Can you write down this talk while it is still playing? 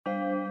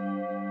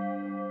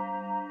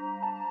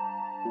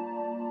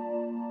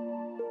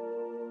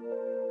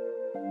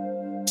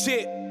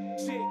Shit.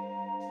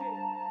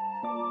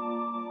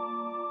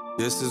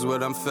 This is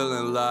what I'm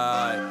feeling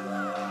like.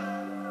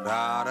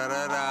 Da da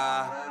da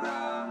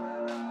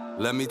da.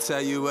 Let me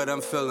tell you what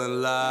I'm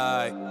feeling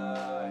like.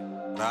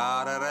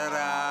 Da da da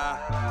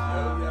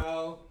da.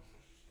 Yo,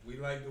 we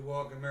like to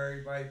welcome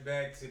everybody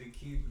back to the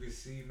Keep the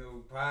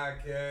Casino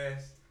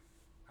podcast.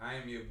 I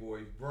am your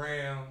boy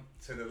Brown.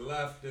 To the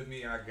left of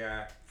me, I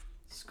got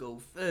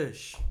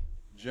Schofish.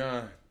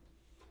 John.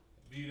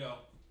 Vito.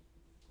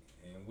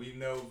 and we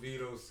know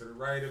Vito's to the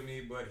right of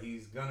me, but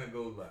he's gonna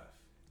go left.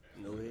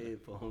 No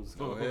headphones.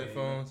 No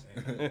headphones.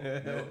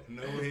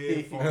 No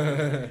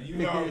headphones. You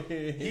know,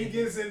 he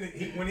gets in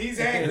when he's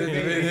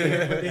activated,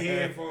 he put the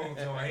headphones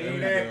on. He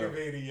ain't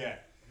activated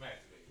yet. I'm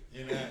activated.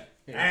 You know,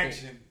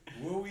 action.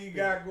 What we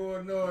got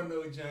going on,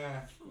 though,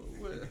 John?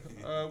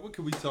 What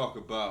can we talk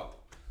about?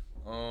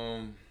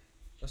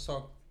 Let's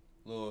talk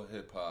a little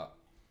hip hop.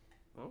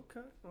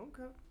 Okay.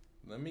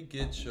 Let me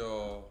get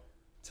your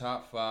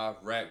top 5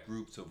 rap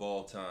groups of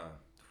all time.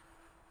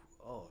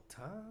 All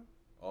time?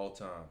 All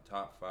time.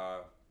 Top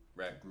 5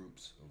 rap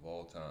groups of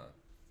all time.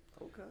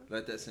 Okay.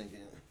 Let that sink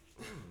in.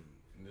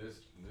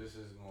 This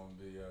is gonna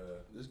be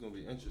This is gonna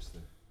be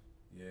interesting.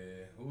 yeah.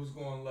 Who's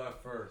going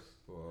left first?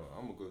 Well,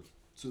 I'm gonna go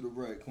to the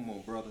right. Come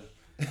on, brother.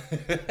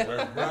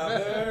 We're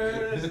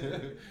brothers.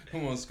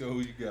 Come on, Sko. Who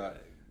you got?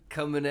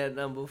 Coming at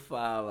number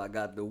 5, I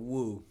got the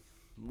Wu-Tang.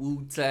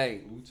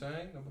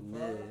 Wu-Tang,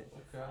 number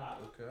 5?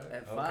 Okay.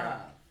 At Okay.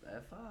 5.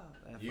 At 5.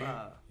 At You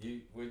 5.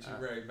 what you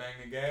ready? Bang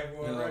the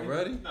gavel You already?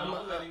 ready? No,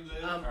 I'm letting him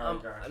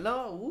live. Okay.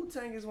 No,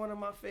 Wu-Tang is one of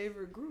my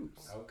favorite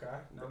groups. Okay.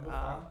 Number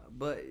 5.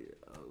 But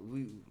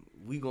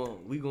we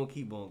gonna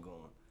keep on going.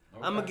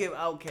 Okay. I'm gonna give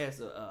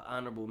Outkast a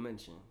honorable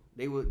mention.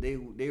 They were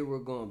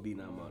gonna be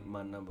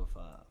my number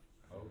 5.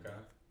 Okay.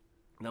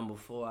 Number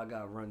 4, I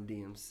got Run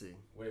DMC.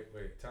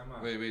 Wait. Time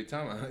out. Wait,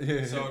 time out.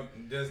 Yeah. So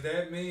does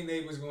that mean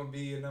they was gonna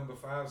be at number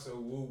 5? So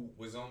Wu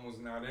was almost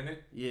not in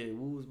it? Yeah,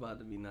 Wu was about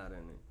to be not in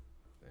it.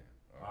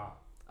 Wow.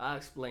 I'll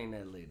explain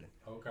that later.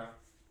 Okay.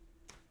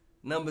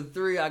 Number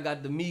 3, I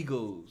got the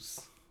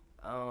Migos.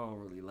 I don't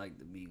really like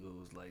the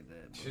Migos like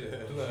that.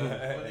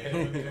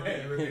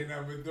 but- Really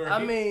number 3.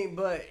 I mean,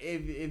 but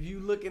if you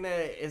looking at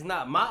it, it's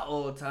not my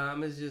all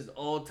time. It's just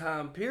all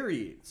time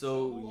period. Who So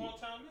all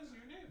time is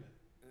you name it?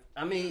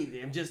 I mean,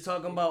 I'm just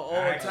talking about all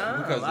Actually,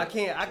 time. because I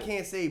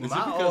can't say Is it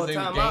my because all they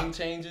were time. game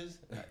changes?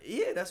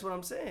 Yeah, that's what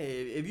I'm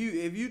saying. If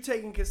you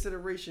take in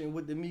consideration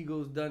what the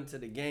Migos done to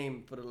the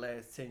game for the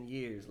last 10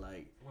 years,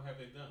 like What have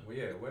they done? Well,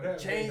 yeah, whatever.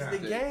 change the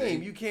They-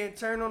 game. You can't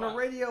turn on the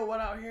radio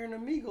without hearing the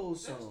Migos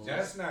song.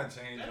 That's not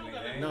changing the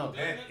game. No.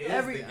 That is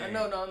Every the game.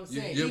 no, I'm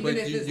saying Yeah, even but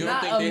if it's you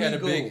not don't think they had a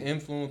Amigo, big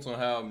influence on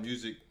how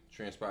music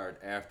transpired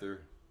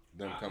after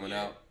them coming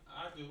Yeah, out?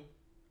 I do.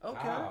 okay.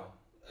 How?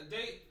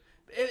 They.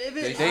 If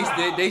They,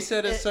 it's, they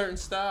set a it- certain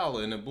style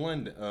in a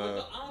blend. I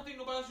don't think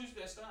nobody's used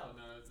that style.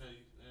 Now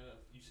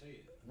you say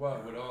it.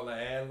 What, with all the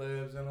ad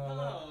libs and all that?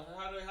 No,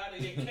 how they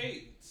get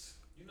cadence.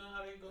 You know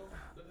how they go.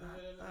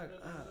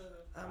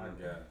 I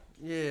guess.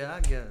 yeah, I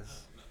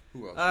guess.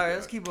 Who else? All right, you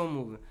let's got? keep on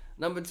moving.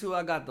 Number 2,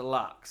 I got the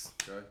Locks.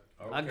 Okay.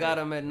 I Okay. got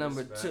them at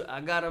number Respect. 2.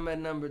 I got them at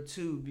number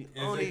 2. Is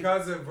it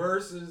because of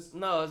verses?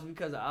 No, it's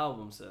because of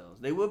album sales.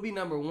 They would be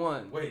number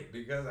 1. Wait,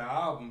 because of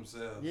album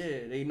sales.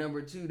 Yeah, they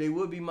number 2. They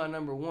would be my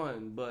number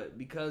 1, but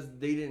because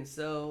they didn't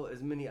sell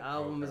as many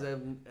albums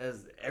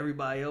as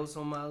everybody else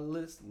on my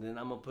list, then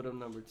I'm gonna put them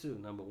number 2.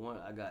 Number 1,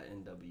 I got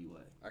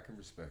NWA. I can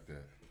respect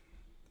that.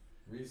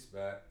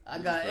 Respect. I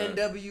got Respect.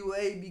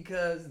 NWA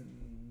because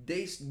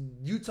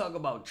you talk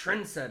about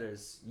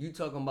trendsetters. You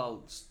talking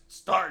about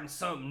starting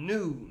something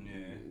new.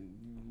 Yeah.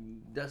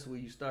 That's where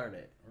you start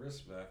at.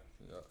 Respect.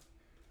 Yeah.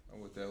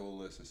 I'm with that whole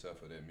list except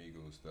for that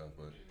Migos stuff,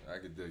 but I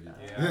could dig it.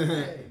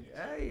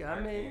 Yeah. Hey, I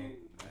mean,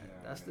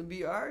 that's to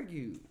be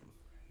argued.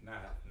 Nah,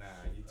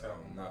 you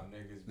talking about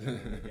niggas been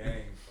in the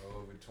game for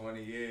over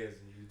 20 years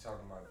and you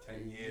talking about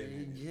 10 years.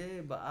 niggas.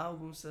 Yeah, but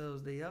album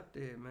sales, they up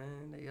there,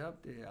 man. They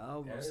up there.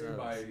 Album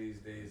Everybody sales. these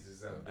days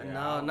is up there. No,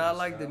 Album not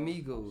like the sales.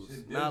 Migos.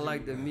 Shit Not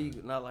like the digital now.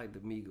 Migos. Not like the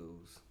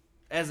Migos.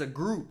 As a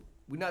group,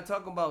 we're not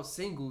talking about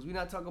singles. We're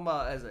not talking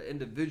about as an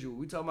individual.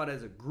 We talking about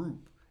as a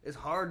group. It's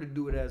hard to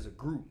do it as a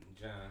group.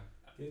 John,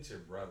 get your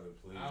brother,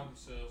 please. Album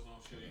sales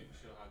don't show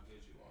how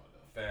good you are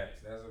though.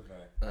 Facts, that's a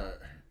fact. All right.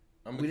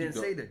 I'm We didn't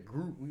say the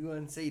group. We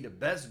didn't say the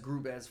best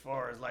group as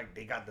far as like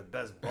they got the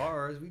best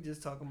bars. We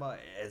just talking about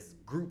as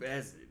group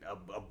as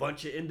a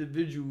bunch of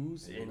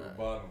individuals. You And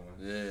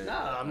rebuttaling. Yeah.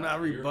 nah, I'm not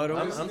rebuttaling.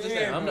 I'm just Yeah,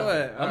 saying. I'm go not.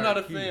 ahead. I'm All not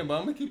right, a keep fan, it. but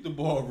I'm gonna keep the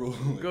ball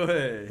rolling. Go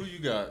ahead. Who you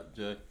got,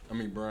 Jack?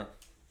 Brian.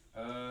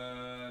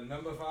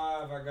 Number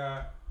 5, I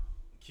got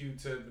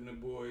Q-Tip and the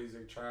boys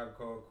at Tribe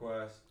Called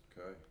Quest.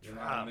 Okay. You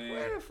know what I mean?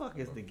 Where the fuck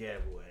is the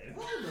gavel at?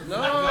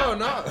 No.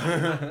 Not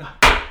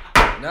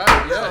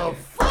The yet.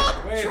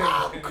 fuck? Wait a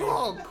Tribe minute.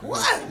 Called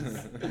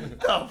Quest?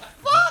 The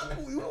fuck?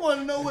 You want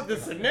to know what the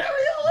scenario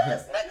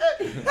is,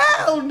 nigga?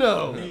 Hell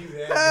no. He's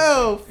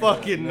Hell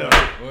fucking no.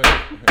 Wait.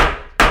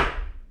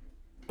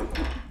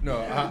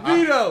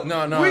 Vito,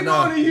 No. we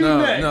going to you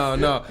next.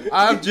 No.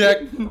 I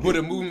object with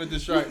a movement to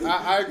strike.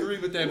 I agree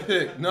with that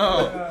pick.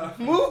 No.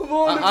 Move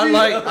on.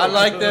 I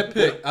like that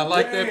pick. I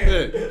like that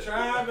pick.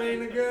 Tribe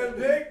ain't a good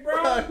pick,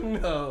 bro. Fuck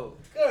no.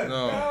 Good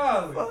No.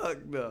 golly.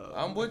 Fuck no.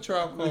 I'm with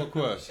Tribe Called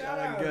Quest. Shout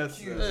I out guess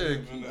Q. so.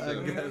 Yeah, I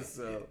guess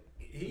so.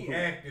 He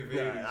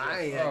activated. I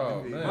ain't Oh,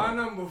 activated. man. My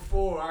number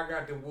 4, I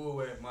got the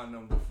Woo at my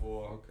number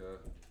 4. Okay.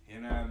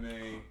 You know what I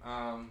mean?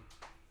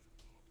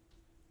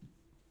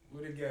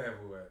 Where the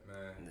gavel at,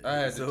 man? I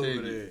had It's to over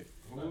take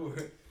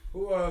there. it.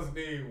 Who else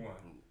need one?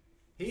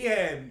 He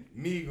had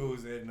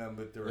Migos at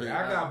number 3.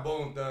 I got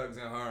Bone Thugs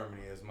and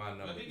Harmony as my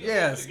number 3.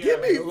 Yes, give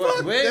me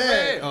fuck Wait.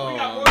 that. Oh. We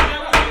got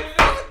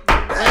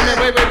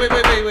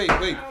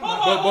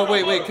more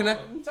Wait. Can I?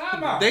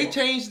 Time out. They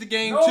changed the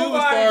game Nobody too,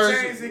 as far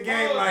changed as the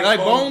game like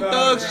Bone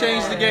Thugs and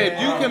changed the game.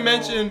 You can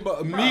mention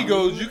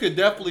Migos, you could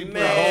definitely put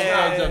Bone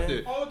Thugs up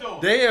there. Hold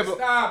on. They have.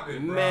 Stop it,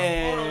 bro.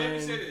 Man. Hold on, let me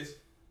say this.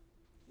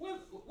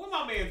 Where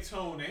my man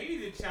Tone at? He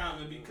need to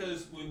chime in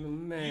because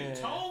when Man.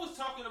 Tone was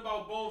talking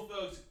about Bone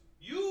Thugs,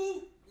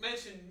 you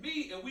mentioned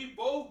me and we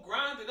both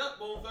grinded up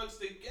Bone Thugs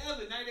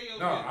together. Now they on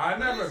No, that I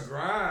never list.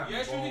 grind.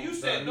 Yes, you Bone did. You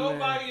Thugs. said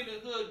nobody in the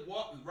hood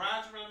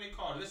rides around their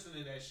car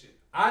listening to that shit.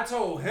 I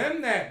told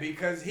him that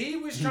because he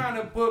was trying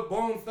to put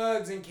Bone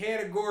Thugs in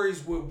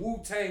categories with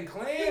Wu-Tang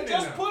Clan You in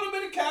just them. put them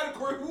in the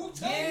category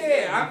Wu-Tang.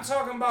 Yeah, I'm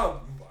talking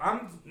about.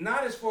 I'm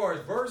not as far as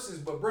verses,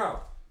 but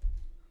bro,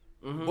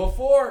 Mm-hmm.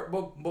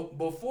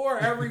 before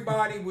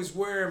everybody was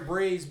wearing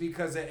braids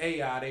because of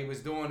AI, they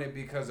was doing it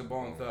because of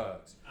Bone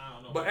Thugs. I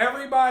don't know. But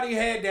everybody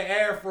had the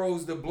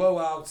afros, the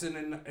blowouts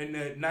in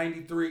the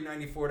 93,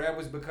 94. That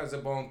was because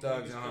of Bone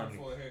Thugs and Harmony.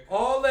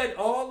 All that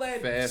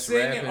Fast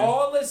singing, rapping.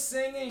 all the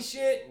singing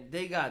shit.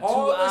 They got two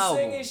All the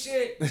singing albums.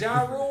 shit,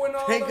 Ja Rule and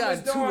all They them got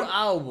is two doing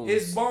albums.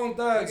 is Bone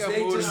Thugs. They got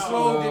They more just than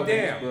slowed two it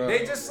down. albums, bro.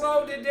 They just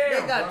slowed it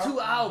down. They got bro. two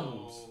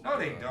albums. No,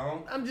 they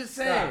don't. I'm just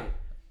saying.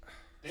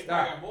 They Stop.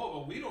 probably got more,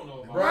 but we don't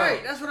know about. Bro.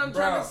 Right, that's what I'm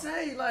trying Bro. to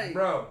say. Like,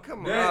 Bro, come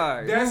on. that- All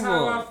right, that's move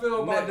how on. I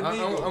feel about the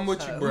Migos. I'm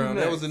with you, Brown.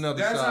 That was another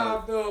That's how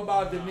solid. I feel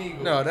about the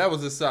Migos. No, that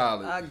was a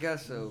solid. I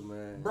guess so,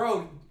 man.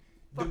 Bro,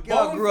 the Fuck,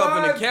 y'all Bone grew up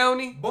in the Thugs-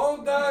 county?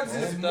 Bone Thugs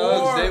is Bone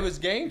more. Thugs, they was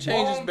game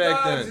changers Bone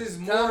back Thugs then. is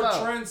Time more out.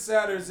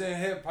 trendsetters in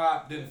hip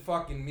hop than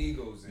fucking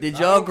Migos. Is. Did I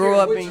y'all don't grow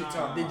care up what in? you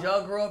talking Did about.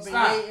 y'all grow up in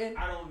Stop. Yaten?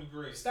 I don't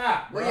agree.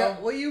 Stop, bro.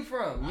 Where you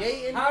from?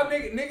 Yaten? How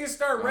niggas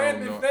start I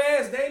rapping don't know.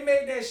 fast? They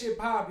made that shit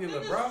popular,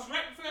 Niggas bro. was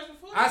rapping fast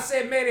before I that.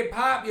 said made it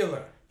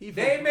popular. He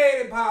They from-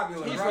 made it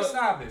popular, he bro. from-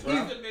 Stop it, bro.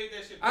 Twister made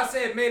that shit. I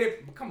said made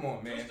it. Come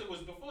on, man. Twister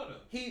was before them.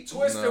 He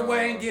Twister No.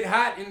 Wayne get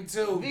hot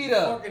until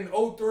Vito. fucking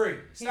 03.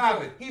 Stop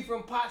from, it. He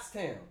from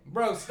Pottstown.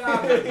 Bro,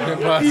 stop it, bro.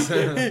 Bro, He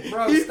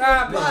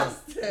stop from it.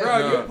 Pottstown. Bro,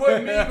 you No. put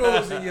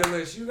Migos in your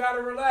list. You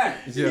gotta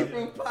relax. Yeah. He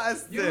from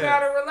Pottstown. You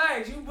gotta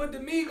relax. You put the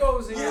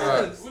Migos in your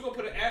Alright. list. We're gonna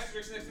put an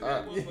asterisk next to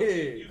that one. but Yeah.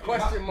 you can-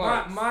 Question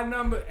marks. My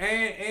number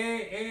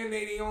and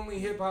they the only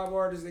hip hop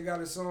artists that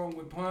got a song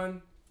with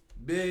Pun,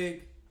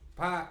 Big,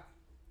 Pop,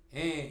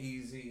 and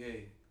Easy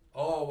A.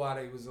 All while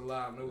they was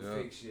alive, no Yeah.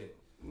 fake shit.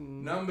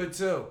 Mm, Number 2,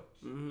 Still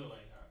ain't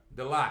hot.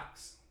 The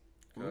Locks.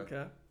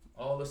 okay.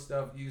 All the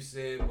stuff you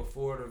said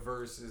before the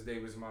verses, they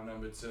was my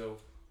number 2.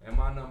 And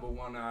my number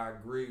 1, I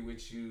agree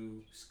with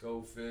you,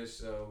 Scofish.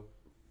 So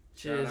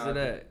Cheers shout to out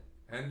that.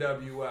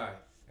 NWA,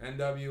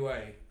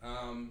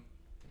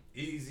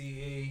 Easy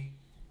E.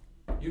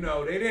 You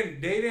know they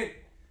didn't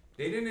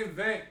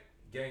invent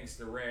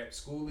gangster rap.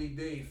 Schoolie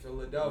D,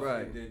 Philadelphia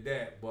Right. did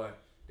that, but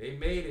they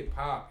made it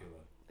popular.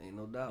 Ain't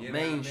no doubt. You know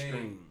what I mean?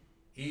 Mainstream.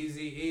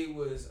 Easy E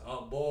was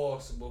a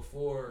boss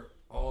before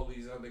all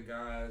these other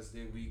guys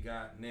that we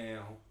got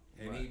now,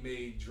 and he Right.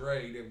 made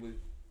Dre that was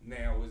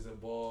now is a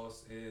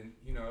boss, and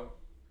you know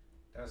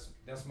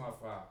that's my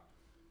 5.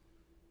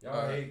 Y'all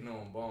Alright. hating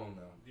on Bone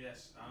though.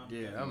 Yes.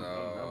 Yeah,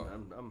 No.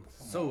 I'm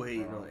so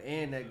hating bro. on it.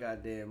 And that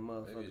goddamn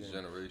Maybe it's motherfucking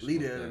generational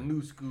leader of the thing.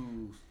 new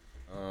schools.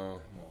 Come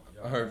on,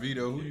 y'all. All right,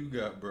 Vito, who you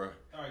got, bro?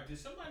 All right. Did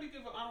somebody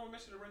give an honorable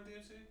mention to Run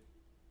DMC?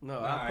 No,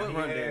 Nah, I put he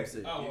Run had-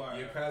 DMC. Oh, Your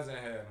alright. cousin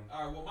had him.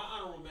 All right. Well, my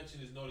honorable mention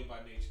is Naughty by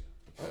Nature.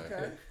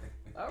 Okay.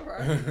 All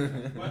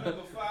right. My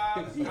number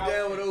 5 is He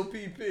down with Outkast.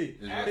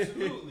 OPP.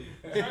 Absolutely.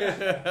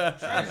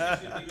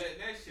 Tracy should be letting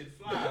that shit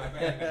fly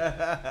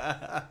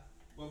back.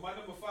 But my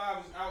number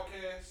 5 is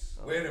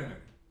Outkast. Wait a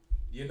minute.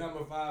 Your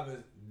number 5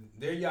 is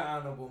they're your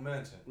honorable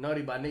mention.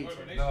 Naughty by nature.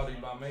 Naughty Naughty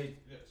by Nature.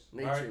 Yes.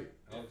 Nature.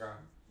 Okay.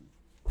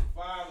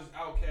 5 is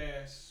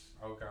Outkast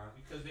Okay.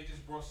 because they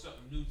just brought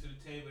something new to the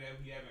table that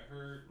we haven't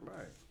heard.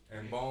 Right.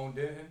 And Bone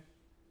didn't.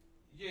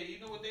 Yeah, you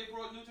know what they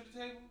brought new to the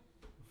table?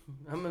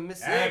 I'm gonna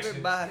miss Action.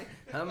 everybody.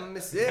 I'm gonna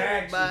miss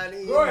Action.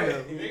 everybody. Go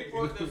ahead. They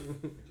brought the.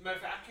 Matter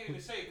of fact, I can't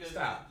even say because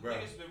Stop, bro.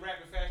 niggas been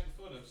rapping fast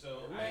before them,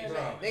 so I, Man, ain't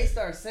Bro. they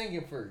start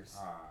singing first.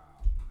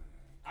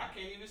 I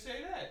can't even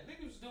say that.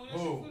 Niggas was doing that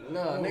Who? shit for them.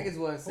 No, Who? niggas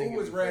wasn't singing. Who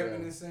was before rapping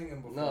them. and singing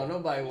before? No,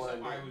 nobody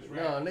Somebody wasn't. was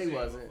No, rapping they and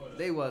wasn't. singing before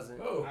They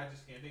wasn't. Who? I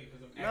just can't think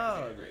because I'm No,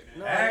 acting right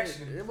no, now.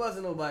 Action. it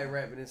wasn't nobody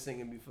rapping and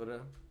singing before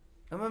them.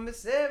 I'ma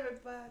miss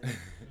everybody.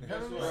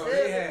 That's I'ma what- Bro, miss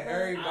they had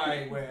everybody.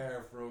 everybody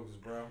wear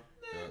afros, bro.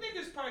 Man,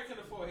 niggas probably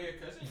couldn't afford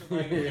haircuts. Ain't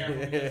nobody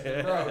doing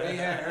haircuts. Bro, they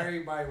had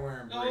everybody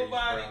wearing braids,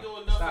 Nobody bro.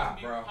 doing nothing Stop,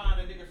 to be bro.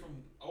 behind a nigga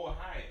from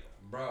Ohio.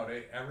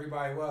 Bro,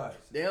 everybody was.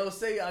 They don't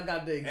say I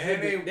got the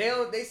exhibit.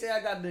 They say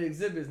I got the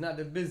exhibits, not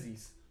the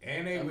busies.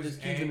 And they I'm was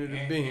just keeping and, it a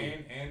and,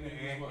 bean.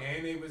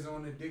 and they was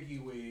on the Dickie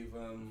wave.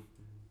 Man,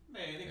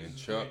 niggas And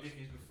was Chuck. doing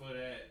dickies before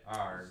that.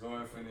 All right, go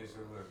and finish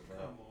your list, bro.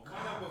 Come on.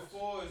 My number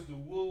 4 is the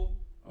Woo.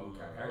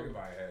 Okay,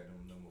 everybody had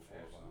them number 4.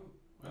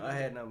 Absolutely. I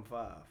had number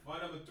 5. My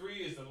number 3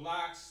 is the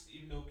Locks,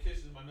 even though Kiss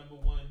is my number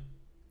 1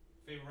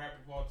 favorite rapper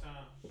of all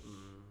time.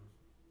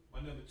 My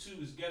number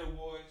 2 is Ghetto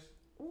Boys.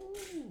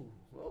 Ooh,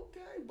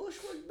 okay,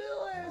 Bushwick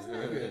Bill ass Yeah.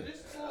 nigga.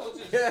 This fool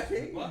just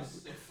Yeah.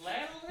 bust and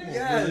flat on him.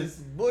 Yes,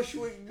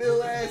 Bushwick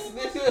Bill ass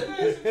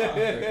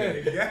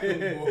nigga.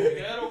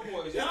 Ghetto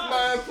Boys. This Y'all-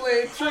 man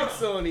playing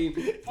tricks on him.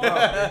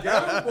 The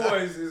Ghetto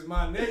Boys is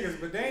my niggas,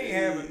 but they ain't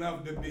have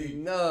enough to be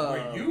No,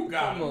 where you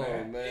got come them at.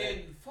 on,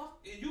 man.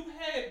 And you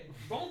had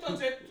Bone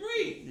Thugs at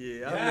 3.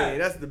 Yeah, I Yeah. mean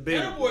that's the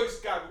big. Ghetto Boys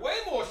got way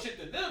more shit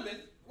than them. And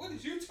what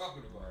is you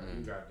talking about?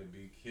 You got to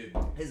be kidding.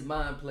 His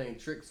mind playing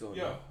tricks on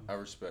Yo, him. I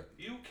respect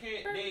it. you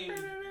can't name.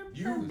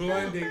 You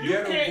blending You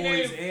Ghetto can't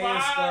Boys name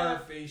and 5.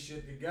 Scarface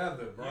shit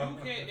together, bro. You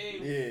can't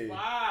name Yeah.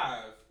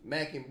 5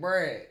 Mac and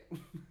Brad.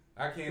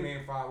 I can't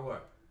name 5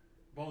 what?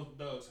 Bone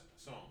Thugs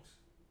songs.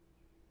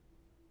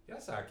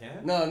 Yes, I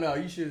can. No,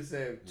 you should have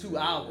said 2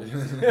 albums.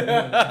 Yes,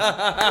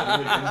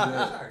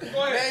 I can.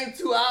 Go ahead. Name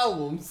 2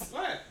 albums. Go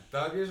ahead.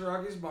 Thuggish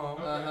Ruggish Bomb.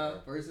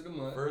 First of the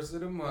month. First of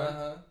the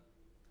month.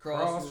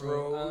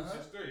 Crossroads.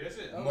 That's 3. That's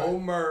it. Oh. Mo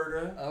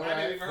Murder. All I never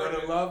right. even For heard the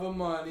of it. Love of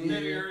Money.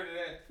 Never even heard of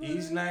that.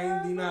 East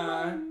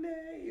 99.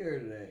 You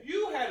heard of that.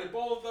 You had the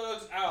Bone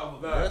Thugs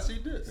album. Look. Yes, he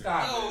did.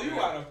 Stop. Yo, it, you man.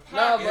 out of Nah,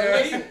 pocket. but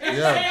It's listen- the same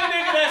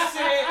nigga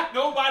that said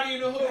nobody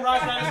in the hood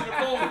rides around to the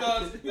Bone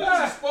Thugs. You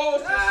was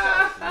exposed to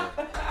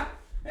stuff.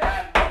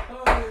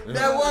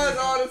 That was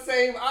all the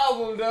same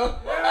album though.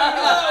 Yo,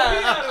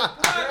 he out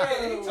of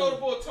pocket. He told the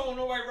boy, told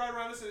nobody ride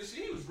around listening to that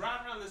shit. He was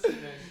riding around listening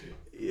to that shit.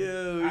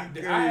 Yo,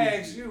 I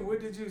asked you, what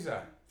did you say?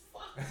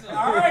 Fuck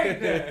All no. right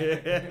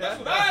then. That's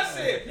what I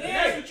said. And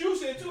that's what you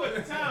said too at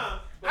the time.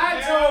 But I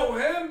now- told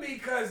him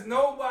because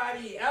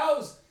nobody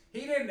else.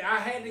 He didn't. I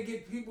had to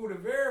get people to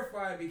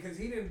verify because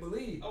he didn't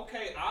believe.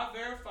 Okay, I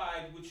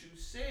verified what you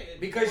said.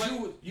 Because but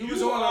you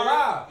was on the are-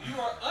 live. You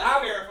are You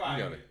unverified.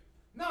 got it.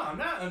 No, I'm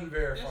not Yes,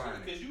 unverifying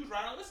it. because you was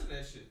riding around listening to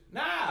that shit.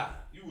 Nah.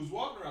 You was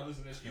walking around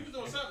listening to that shit. You was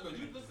doing something, but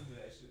you listened to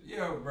that shit.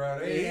 Yo, bro,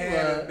 they He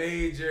had a was.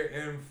 major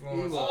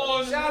influence. He was.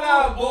 On Shout you,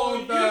 out on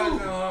Bone Thugs you.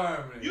 and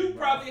Harmony. You bro.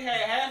 probably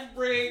had half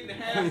braid and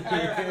half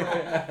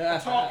afro,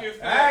 talking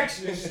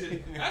fast Action. and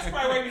shit. That's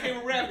probably why you became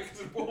a rapper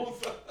because of Bone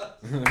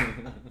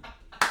Thugs.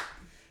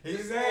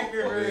 He's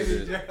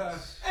aggravated, Josh.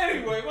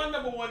 Anyway, my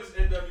number 1 is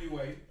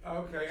NWA. Okay, Shout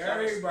out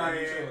to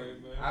everybody. Stevie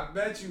Joy, man. I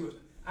bet you.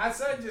 I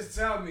said just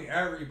tell me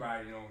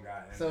everybody don't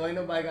got it. So ain't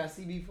nobody got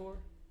CB4?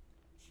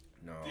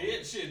 No.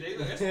 Dead shit.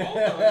 That's Bone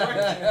Thugs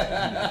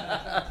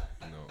right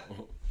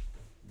No.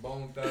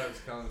 Bone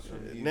Thugs comes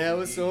from Now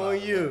it's on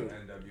you.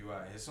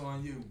 NWA. It's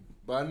on you.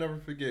 But I never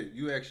forget,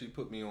 you actually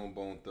put me on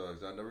Bone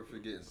Thugs. I never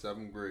forget in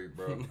 7th grade,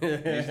 bro. He's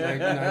there.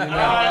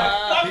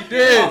 1999. He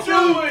did.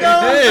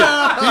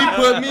 He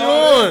put me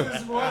on.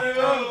 This is one of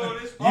Oh,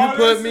 those. this- You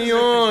put me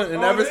on,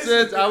 and oh, ever this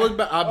since is- I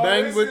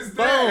banged this with is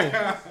Bone.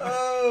 that.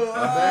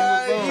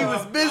 Oh, he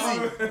was busy.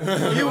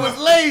 He was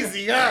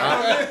lazy,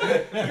 huh?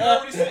 You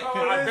already said,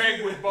 Oh, I this banged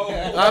is- with Bone.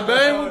 I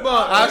banged with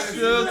Bone. I this is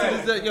still to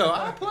that. this day, yo,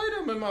 I played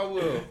him in my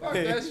will. Fuck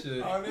that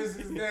shit. Oh, this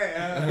is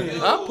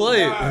that. I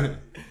play it.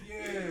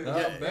 Yeah,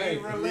 I they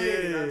bang.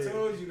 related. I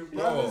told you, the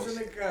brothers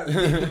and the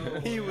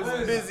cousins. He was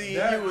Listen, busy. He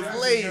that- was that's a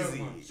good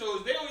lazy. one. So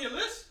is they on your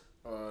list?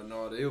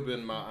 No, they've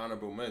been my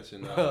honorable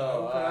mention. Oh,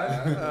 all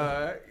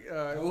right.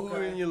 Well, who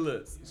Okay. in your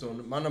list? So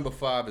my number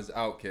 5 is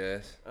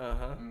Outkast. Uh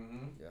huh.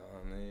 Mhm. Yeah,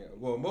 I mean,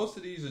 well, most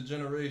of these are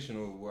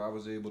generational where I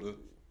was able to, you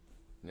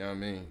know what I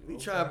mean, We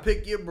try to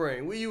pick your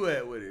brain. Where you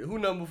at with it? Who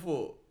number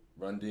 4?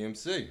 Run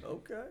DMC.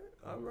 Okay.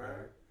 All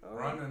right. All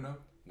right. Running them.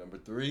 Number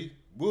 3,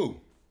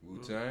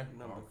 Wu-Tang.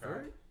 Number Okay.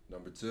 3.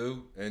 Number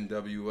 2,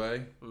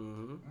 NWA.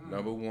 Mm-hmm.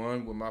 Number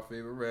 1 with my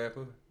favorite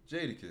rapper,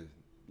 Jadakiss.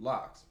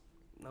 Locks.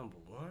 Number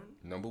 1.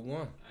 Number 1.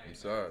 I I'm ain't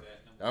sorry. heard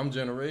that. I'm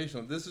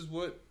generational. This is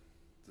what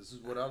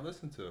I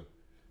listen to.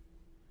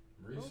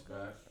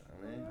 Respect.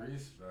 I mean,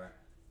 Respect.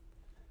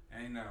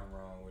 Ain't nothing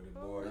wrong with it,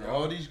 boy.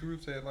 all these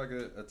groups had like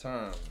a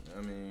time.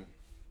 I mean,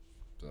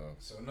 so.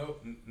 So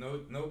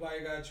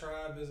nobody got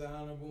Tribe as an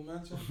honorable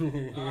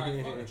mention.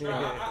 Alright, fuck with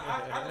Tribe.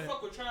 I can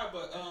fuck with Tribe,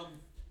 but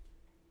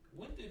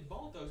when did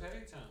Bone Thugs have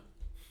their time?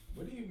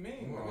 What do you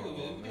mean?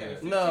 Oh, We had a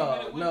 15-minute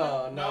No,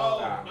 window?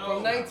 no. no.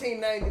 From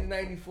 1990 to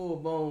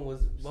 94, Bone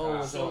was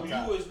So on you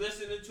top. was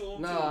listening to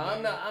him No, too?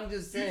 I'm man. not. I'm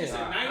just You saying. just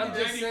said I'm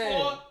just 1994.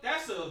 saying.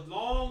 That's a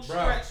long Bruh,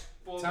 stretch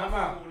for a Time motherfucker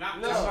out. who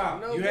not No, Time listen.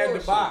 out. no you had the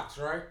bullshit. box,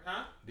 right?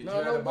 Huh? Did No, you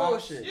have no the box?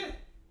 bullshit. Yeah.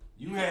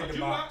 You had the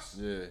box.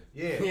 Yeah.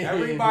 Yeah,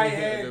 everybody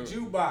had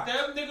jukebox.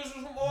 Them niggas was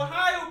from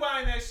Ohio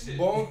buying that shit.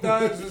 Bone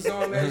Thugs was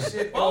on that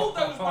shit. Both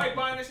of us probably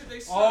buying that shit. They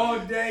all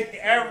day,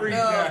 every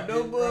day.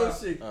 No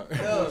bullshit.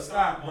 No,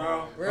 stop,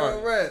 bro.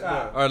 Real rap.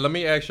 Stop. All right, let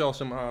me ask y'all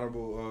some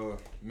honorable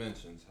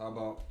mentions. How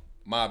about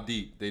Mobb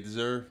Deep? They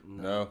deserve?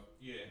 No.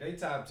 Yeah. They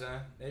top 10.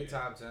 They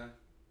top 10.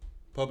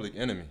 Public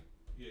Enemy.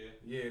 Yeah.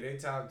 Yeah, they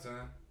top 10.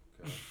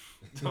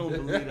 Don't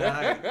believe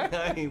that.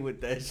 I ain't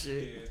with that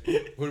shit. Yeah.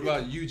 What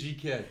about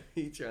UGK?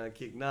 He trying to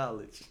kick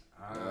knowledge.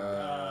 Come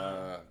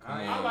I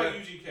I on. like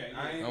UGK.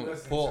 I ain't I'm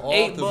listening pull to all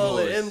Eight the ball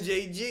of boys.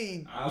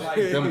 MJG. I like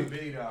Them- Pimp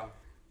B though.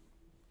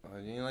 Oh,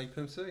 you ain't like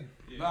Pimp C?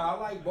 Yeah. No, I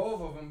like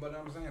both of them, but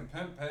I'm saying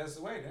Pimp passed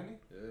away, didn't he?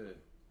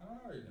 Yeah.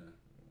 Alright then.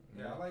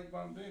 Yeah, I like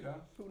Bun B though.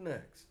 Who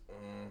next?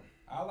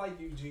 I like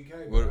UGK,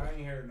 but What- I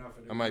ain't heard enough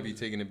of it. I might be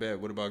taking it back.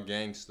 What about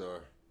Gangstar?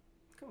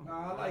 Come No,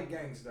 on. I like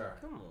Gangstar.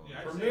 Come on. Yeah,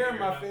 I Premier, ain't hear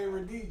my enough.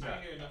 favorite I DJ.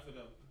 ain't hear enough of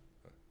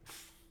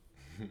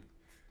them.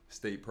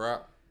 State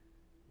Prop?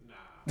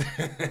 Nah.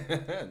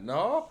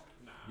 No?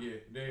 Nah. Yeah,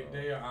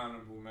 they are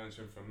honorable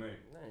mention for me.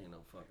 That ain't no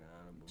fucking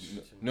honorable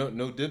mention.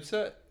 No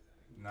Dipset?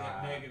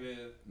 Nah,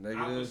 Negative.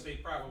 Negative? I would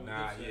state problem.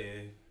 nah,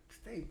 yeah.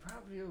 State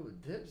property over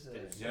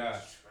Dipset. Yeah.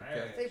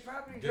 Trash. State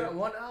property Dip- dropped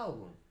one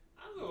album.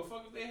 I don't give a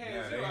fuck if they had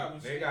Yeah, 0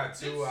 albums. they got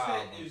 2 Dipset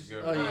albums. is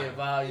Good. Oh yeah, fine.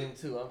 volume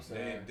 2. I'm sorry.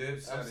 Man, I'm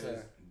Dipset sorry.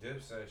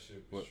 Dipset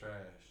shit was What? trash.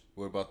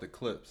 What about the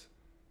Clips?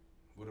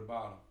 What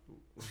about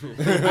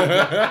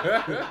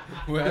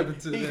What happened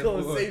to He that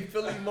gonna boy? say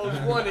Philly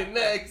Most Wanted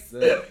next.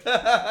 him?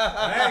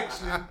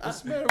 Action.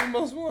 What's the matter with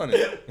Most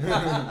Wanted?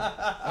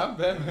 I'm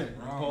Batman.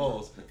 Wrong.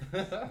 Pause.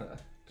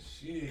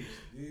 Sheesh,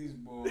 these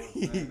boys,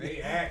 man,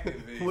 they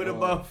activated. What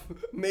about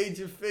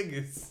Major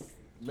Figures?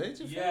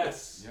 Major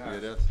Yes. Yeah,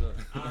 that's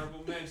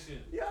Honorable mention.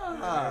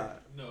 Yeah.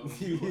 No.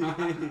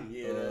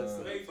 Yeah, that's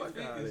the Major fuck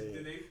outta figures, here.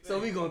 did they So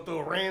we gonna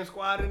throw Ram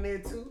Squad in there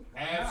too?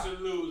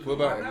 Absolutely. What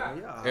about Why not?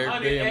 Yeah.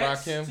 Eric B and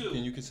 100X Rakim? too.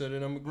 Can you consider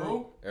them a group?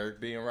 Who? Eric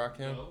B and Rakim?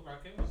 No,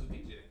 Rakim was a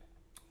DJ.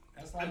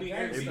 That's I like mean,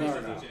 Eric B was a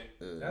Gangstar.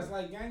 DJ. That's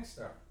like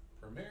Gangstar.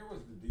 Premier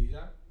was the DJ.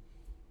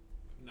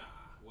 Nah,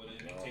 well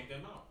then they take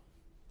them out.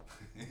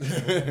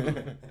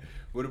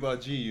 What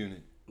about G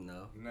Unit?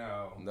 No.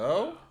 No.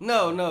 No?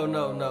 No.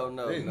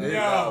 No. Hey, No. they-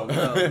 No.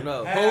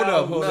 No. Hold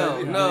up, hold No, up.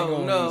 You no,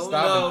 gonna no,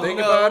 stop no, and think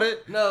no, about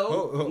it? No,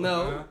 Oh,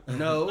 no,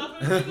 no, Nothing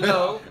to think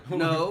no, about.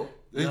 no,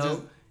 They just- no.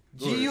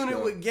 Go ahead, G Unit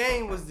Scott. with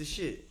Gang was the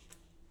shit.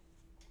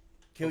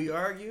 Can we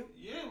argue?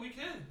 Yeah, we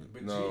can.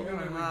 But No. G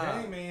Unit with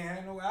Wow. Game ain't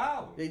had no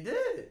album. They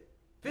did.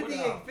 50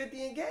 What album?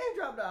 and Gang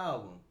dropped the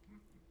album.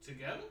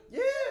 Together?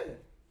 Yeah.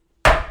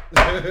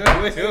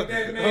 Take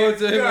that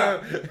man's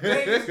gut.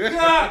 Take his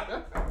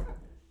gut.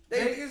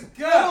 Take his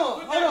gut.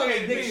 Hold Put that on.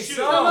 man in The, his shoes.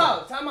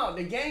 time out.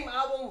 The Game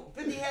album,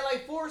 50 had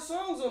like 4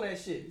 songs on that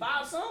shit.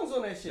 5 songs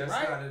on that shit, That's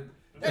right? not a,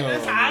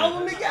 That's Oh, an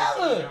album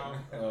together.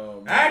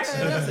 Action.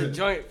 Man, that's a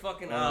joint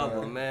fucking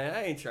album, man.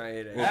 I ain't trying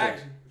to hear that.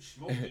 Action.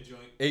 Smoke the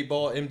joint. 8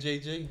 Ball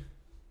MJG?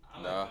 I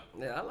like Nah. that.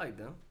 Yeah, I like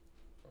them.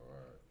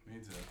 Me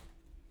too.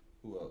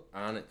 Who else?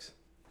 Onyx.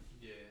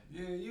 Yeah.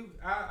 Yeah,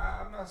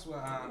 I'm not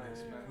sweating Onyx,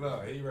 man.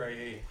 Look, he right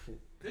here.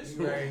 This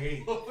He right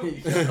here.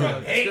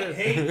 Y'all Hate.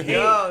 tripping.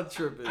 Y'all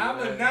tripping.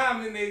 I'ma man.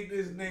 nominate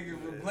this nigga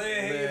for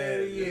player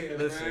hater of the year,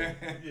 Listen.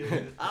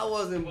 man. I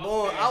wasn't Fuck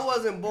born. that. I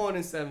wasn't born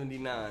in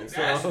 '79. So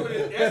That's what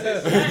it,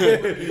 that's exactly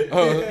what it is.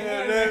 Oh, You know what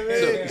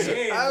I mean?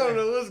 So- I don't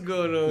know what's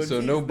going on. so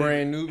These no niggas-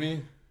 brand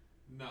newbie?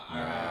 Nah,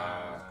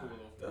 Nah. it's cool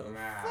though.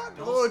 Nah.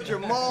 Fuck old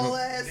Jamal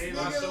ass They nigga.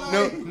 lost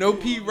Like, No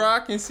Pete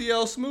Rock and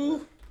CL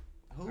Smooth?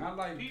 I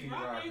like Pete Pete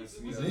Rock Rock and was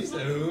CL. He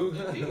said who?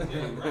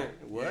 DJ, right?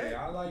 What?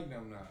 Yeah, I like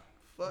them now.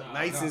 Fuck, Nah,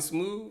 nice nah. and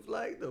smooth.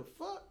 Like the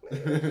fuck,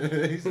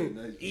 man. He said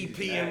nice. EP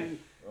and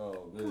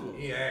Oh, man.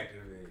 He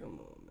activated. come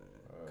on,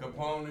 man.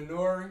 Capone and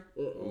Nori.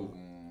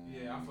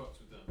 Yeah, I fucks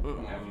with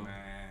them. Yeah,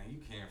 man, you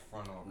can't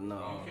front on No.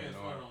 Capone You and can't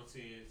front Nori. on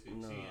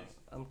TNT. No, TNT.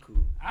 I'm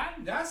cool.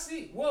 I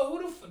see.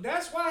 Well,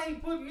 that's why he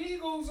put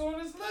Migos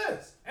on his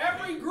list.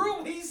 Every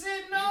group he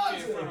said You no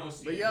can't front on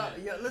to. But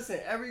CNN. y'all, listen.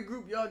 Every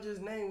group y'all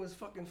just named was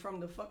fucking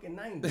from the fucking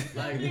 '90s.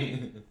 Like,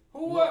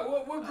 Who?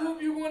 What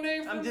group you gonna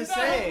name? I'm from just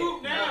the saying. What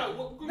group now?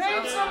 What group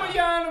Name now? some of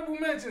your honorable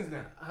mentions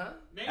now. huh?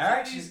 Name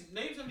Action.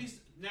 some of these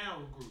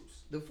now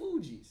groups. The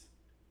Fugees.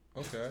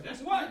 Okay.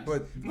 That's what.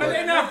 But But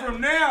they not from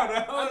now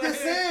though. I'm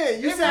just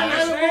saying. You They said from the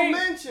honorable same-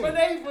 mention. But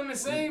they from the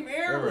same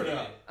era Right.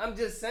 though. I'm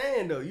just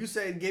saying though. You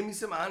said give me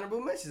some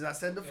honorable mentions. I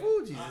said the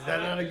Fugees. Is that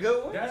not a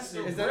good one? That's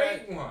a Is that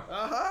great one.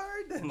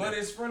 alright then. But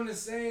it's from the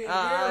same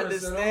I era.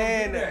 So don't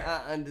understand do that.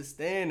 I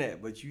understand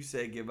that. But you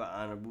said give an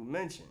honorable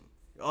mention.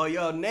 All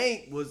y'all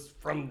name was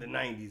from the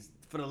 '90s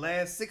for the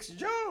last 6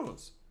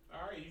 Jones.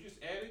 All right, you just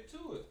added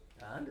to it.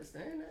 I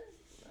understand that.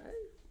 Right?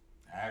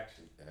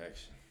 Action.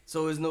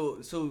 So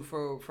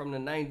from the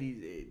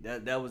 '90s,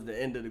 that was the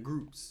end of the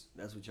groups.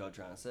 That's what y'all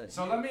trying to say.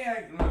 So let me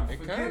ask. No, It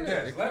forget kinda-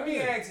 this. it Let me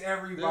kinda- ask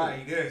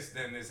everybody this.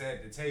 Then that's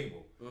at the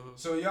table. Mhm.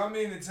 So y'all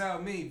mean to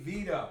tell me,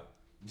 Vito,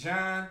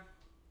 John,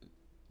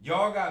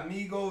 y'all got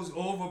Migos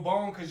over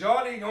Bone? Cause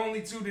y'all the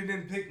only two that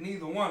didn't pick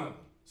neither one of them.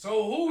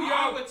 So who I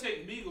y'all? would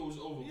take Migos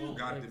over You Bone.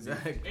 got to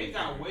Exactly. They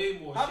got way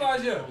more How shit. about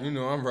than you? Bone. You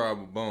know I'm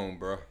riding with Bone,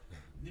 bro.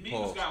 The Migos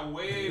Pause. got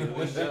way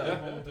more shit than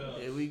Bone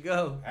does. Here we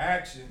go.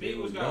 Action.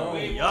 Migos got Boom.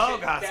 way more Y'all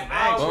shit got that some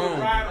I would action.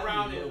 ride Boom.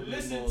 around A little and bit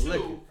listen more to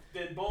liquor.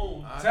 than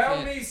Bone.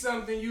 Tell me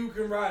something you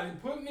can ride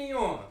and put me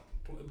on.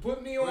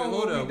 Put me on. Wait, when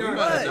hold we on. We done.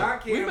 might- 'Cause I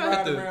we can't might have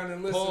ride to around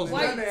and listen pause to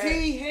White none of White that.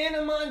 T,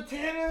 Hannah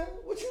Montana.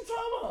 What you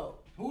talking about?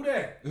 Who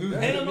that? Who?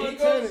 That's Hannah the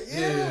Montana. Migos?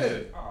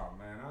 Yeah. Oh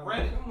man, I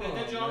Ren- come that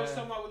on, y'all was man.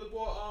 talking about with the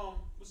boy,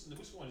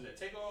 which one is that?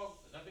 Take Off?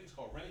 I think it's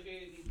called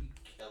Renegade. He be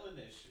killing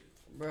that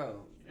shit.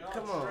 Bro, Y'all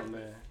come on, tripping.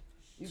 man.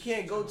 You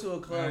can't go to a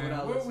club Man,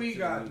 without what listening we to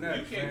got the next?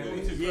 You can't man?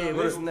 go to Yeah, club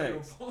what's and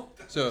next?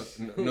 So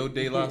no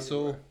De La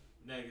Soul.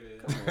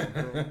 Negative.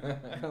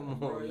 Come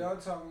Bro, on. y'all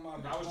talking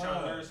about the I was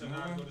trying to learn club, something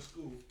how to man. go to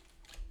school.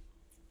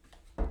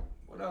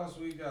 What else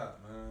we got,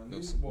 man? No,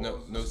 These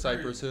boys no is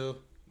Cypress crazy. Hill.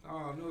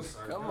 Oh, no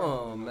Cypress. Come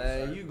on, No man.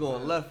 Cypress You going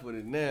Hill. left with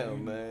it now,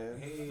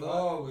 man. He Fuck.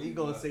 always He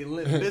gonna left. say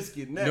Limp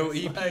Biscuit next. No Like,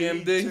 he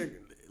EPMD? trick-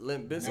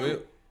 Limp Well,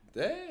 Biscuit.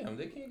 damn,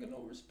 they can't get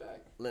no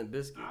respect. Limp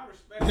Biscuit. I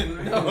respect it.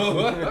 man.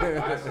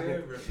 I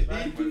said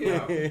respect, but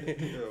no.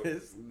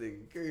 This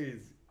nigga crazy.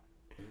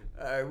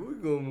 Alright, we're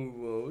gonna move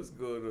on. What's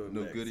going on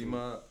No next? Goody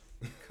Mob.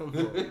 Come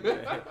on,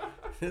 man.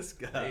 This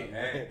guy. They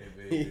man.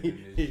 activated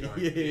in this joint.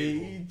 Yeah,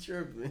 People. he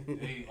tripping.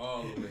 They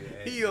all the way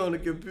activated. He on the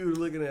computer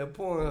looking at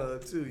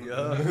Pornhub too,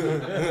 y'all.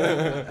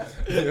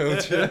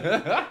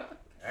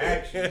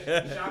 Action.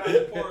 Shout out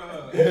to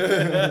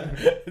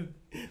Pornhub.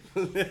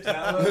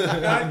 Tell us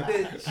you got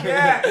the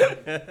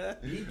chat.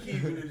 He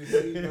keeping it a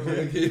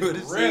secret. Keep it a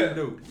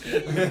Real.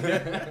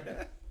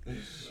 secret.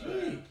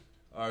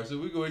 All right, so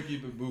we're going to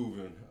keep it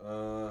moving.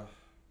 I'm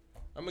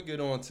going to get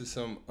on to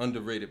some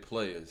underrated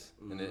players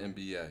in the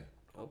NBA.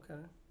 Okay.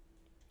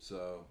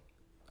 So,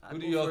 I who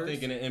do go y'all first.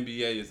 think in the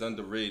NBA is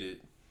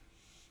underrated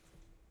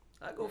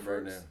I go right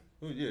first.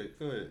 now? Who, yeah,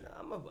 go ahead.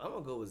 I'm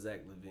gonna go with Zach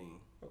LaVine.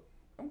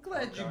 I'm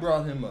glad Okay. you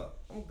brought him up.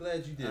 I'm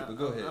glad you did, but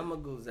go ahead. I'm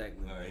gonna go Zach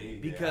No, he-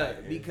 LaVine yeah,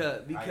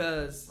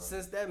 because I-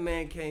 since that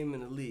man came in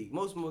the league,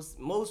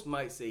 most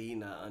might say he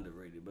not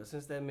underrated, but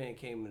since that man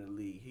came in the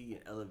league, he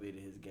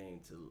elevated his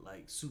game to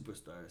like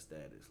superstar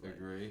status. Like,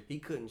 Agree. he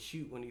couldn't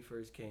shoot when he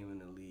first came in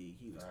the league.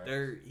 He was Facts.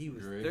 third. He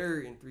was Agree.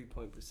 third in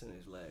 3-point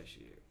percentage last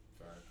year.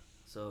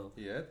 So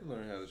He had to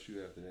learn how to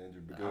shoot after the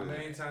injury, but go How ahead.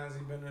 many times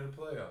he been in the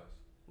playoffs?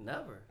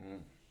 never, Mm.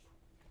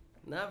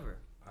 never.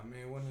 I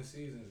mean, when the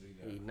seasons he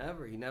got.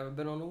 He never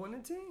been on a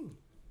winning team.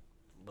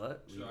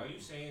 But So are you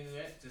saying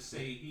that to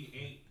say he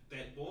ain't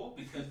that ball?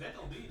 Because that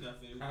don't mean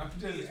nothing. I'm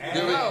just He's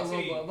asking. on no, that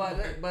team.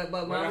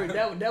 but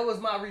my, that was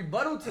my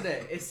rebuttal to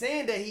that. It's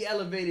saying that he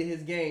elevated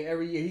his game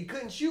every year. He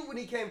couldn't shoot when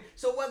he came.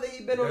 So whether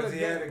he been on Does the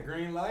he have a game,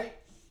 green light?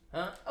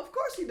 huh? Of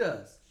course he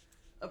does.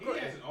 Of He course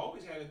hasn't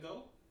always had it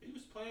though. He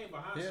was playing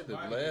behind Yeah, the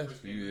somebody. when he last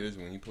first few came in. years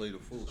when he played a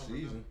full Just don't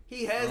season.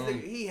 he has the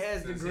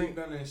Since he green.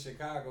 been in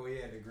Chicago, he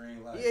had the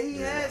green light. Yeah,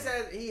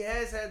 he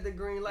has had the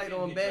green light He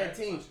didn't on get bad drafted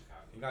by teams. Chicago.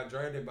 He got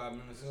drafted by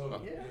Minnesota.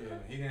 Yeah.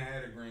 He didn't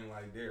have the green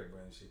light there,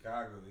 but in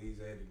Chicago, he's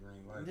had the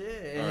green light.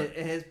 Yeah,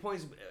 and his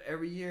points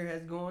every year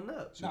has gone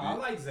up. So No, do I you-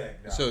 like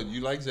Zach. Though. So you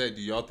like Zach?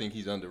 Do y'all think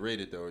he's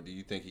underrated though, or do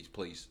you think he's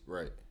placed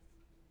right?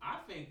 I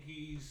think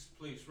he's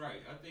placed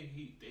right. I think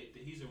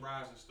he's a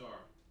rising star.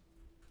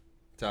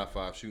 Top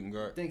 5 shooting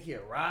guard. Think he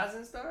a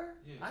rising star?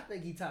 Yeah. I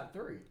think he top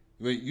 3.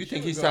 Wait, you think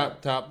Shooting he's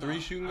guard. top 3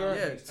 shooting I guard?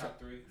 think Yeah. he's top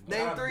 3.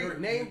 Name Top three. three.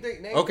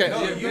 Name. Okay,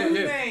 No, you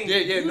name.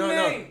 You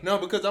name. No,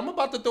 because I'm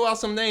about to throw out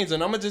some names,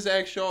 and I'm gonna just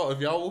ask y'all if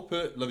y'all will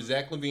put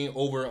Zach LaVine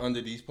over or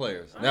under these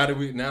players. Now that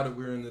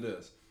we're into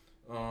this,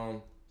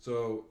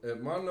 so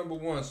at my number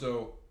 1,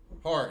 so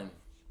Harden,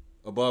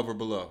 above or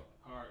below?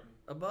 Harden.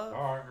 Above.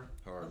 Harden,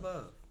 Harden.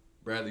 Above.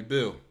 Bradley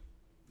Beal,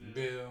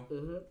 Bill,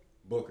 Booker,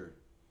 Booker.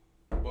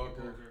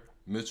 Booker.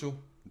 Mitchell,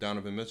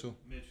 Donovan Mitchell.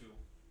 Mitchell.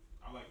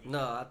 I like Mitchell. No,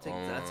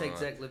 I take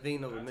Zach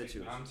LaVine over I take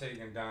Mitchell. I'm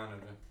taking Donovan.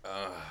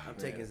 I'm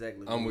taking Zach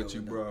LaVine. I'm with over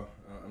you, Donovan. bro.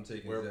 I'm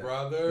taking We're Zach.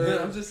 brothers.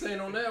 I'm just saying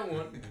on that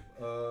one.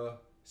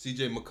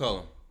 C.J.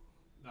 McCollum.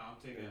 No, I'm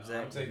taking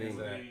Zach I'm taking LaVine.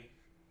 Zach.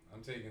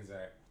 I'm taking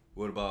Zach.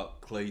 What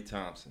about Klay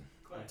Thompson?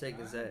 I'm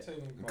taking I'm Zach.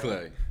 taking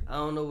Clay. I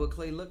don't know what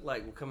Clay looked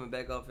like coming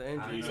back off an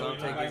injury, I so know I'm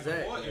he taking like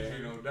Zach. before. Yeah,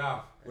 no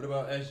doubt. What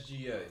about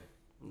SGA?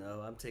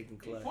 No, I'm taking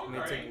Clay. point I mean,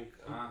 guard, taking,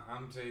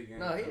 I'm taking.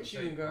 No, he a I'm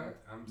shooting taking- guard.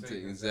 I'm I'm taking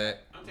taking Zach. Zach.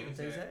 I'm you taking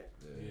take Zach.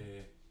 Zach.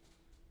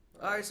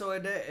 Yeah. All right, so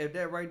at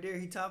that right there,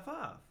 he top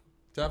 5.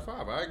 Top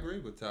 5. I agree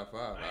with top 5.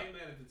 I ain't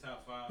mad at the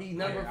top 5. He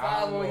number Yeah, 5 I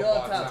don't on know your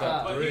about top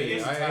top 5. But he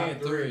is top ain't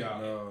three, three. though.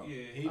 No.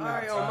 Yeah. He All not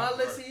right, on top my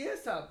list, three. he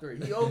is top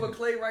 3. He over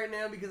Clay right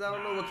now because I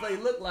don't know what Clay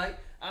looked like.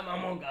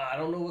 I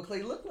don't know what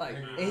Clay looked like,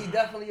 and he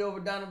definitely over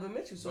Donovan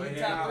Mitchell. So But he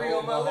he top not 3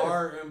 on my over list.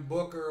 Harden,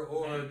 Booker,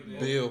 or Yeah.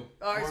 Bill.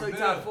 All right, or so he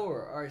Bill. top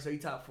 4. All right, so he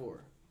top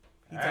 4.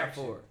 He top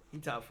Action. 4. He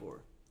top 4.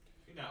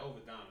 He not over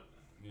Donovan.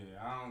 Yeah,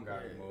 I don't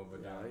got him over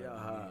Donovan. Y'all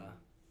high.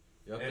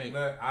 Y'all And think?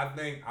 look, I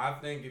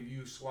think if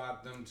you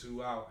swap them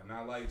two out, and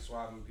I like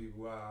swapping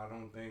people out, I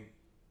don't think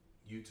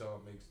Utah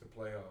makes the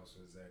playoffs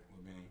with Zach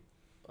LaVine.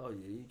 Oh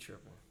yeah, you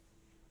tripping?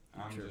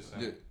 I'm Sure. just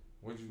saying. Yeah.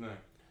 What you think?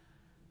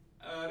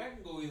 That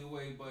can go either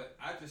way, but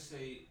I just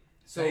say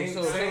Same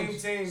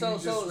team. So you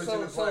just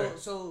switching the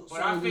players.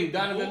 But I do think the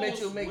Donovan Bulls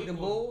Mitchell make the would-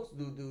 Bulls?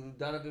 Do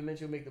Donovan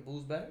Mitchell make the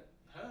Bulls better?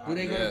 Huh? Do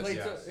they go Yes, to play?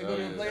 yes. They go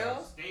to the Yes.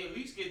 playoffs? They at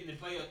least get in the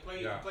play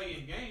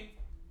in game.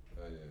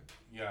 Oh, yeah.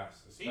 Yes,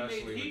 He made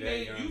especially with that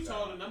made young Utah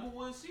talent. the number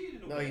 1 seed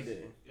in the No, West. he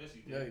didn't. Yes,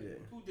 he did. No, he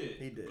didn't. Who did?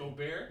 He did.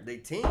 Gobert. They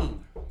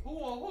team.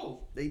 Who?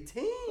 They Who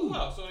team.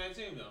 else on that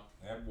team though?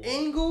 That boy.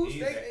 Ingles.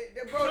 He's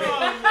Bro,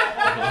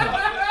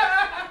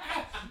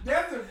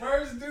 That's the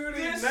first dude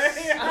he This-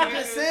 named. I'm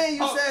just saying.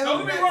 You said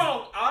Don't who? get me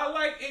wrong. I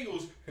like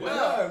Ingles. But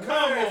No,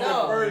 come man, on.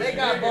 No, first they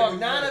got nigga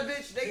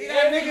Bogdanovich. They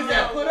got niggas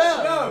that put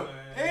up. No,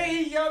 Man. and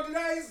he yelled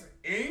nice.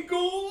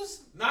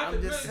 Ingles? Not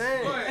I'm the just best.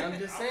 saying, Go ahead. I'm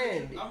just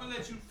saying. I'm gonna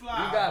let you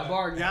fly. You got but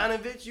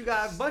Bogdanovich. You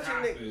got a bunch of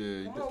Stop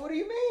niggas. Yeah, Come on, what do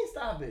you mean?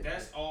 Stop it.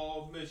 That's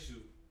all Mitchell.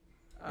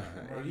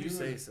 Alright, you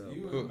say so.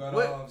 You bro. was better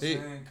What? off He-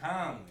 saying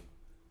Conley.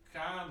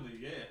 Conley,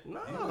 yeah.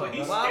 No, But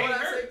he why stayed would I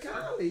hurt. say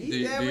Conley? Do, He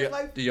do, averaged y-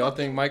 like do y'all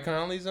think Mike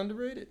Conley's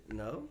underrated?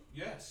 no.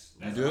 Yes.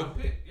 You That's do? my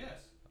pick.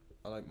 Yes.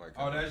 I like Mike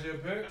Oh, Conley. that's your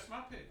pick? That's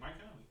my pick. Mike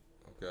Conley.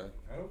 Okay.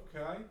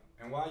 Okay.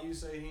 And why you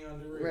say he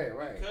underrated?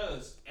 Right.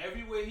 Because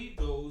everywhere he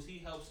goes, he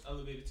helps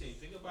elevate the team.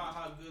 Think about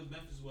how good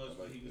Memphis was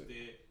when he was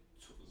there.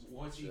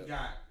 Once he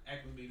got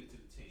acclimated to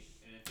the team,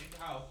 and think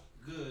how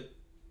good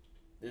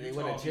Did they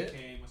Utah win a chip?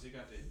 became once they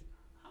got there.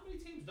 How many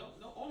teams don't?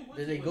 No, only one.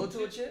 Did team they go won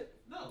to a chip?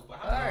 No, but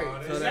All how many?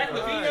 right. No, So they- Zach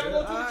that's LaVine all never go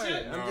right, to a all chip?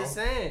 right. I'm No. just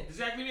saying. Does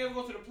Zach LaVine ever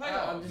go to the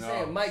playoffs? I'm just No.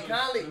 saying. Mike So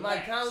Conley. relax.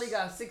 Mike Conley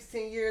got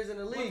 16 years in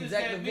the What league. does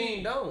Zach that LaVine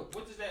mean? don't.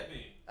 What does that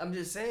mean? I'm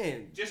just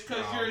saying. Just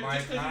because Nah, you're Mike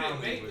just because you didn't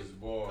Conley make was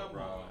it. bored, Come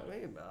bro. on. I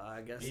mean,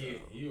 I guess so.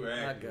 You I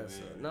active, guess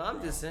so. man. No,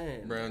 I'm just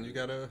saying. Brown, you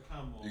got a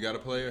Come on. You got a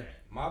player?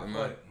 My Am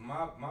play,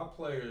 my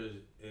player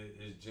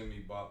is Jimmy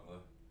Butler.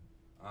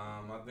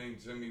 I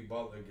think Jimmy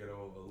Butler get That's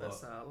overlooked.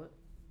 solid.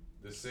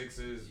 The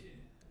Sixers, Yeah.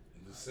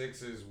 the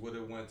Sixers would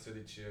have went to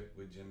the chip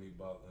with Jimmy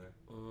Butler.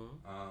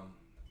 Mm-hmm.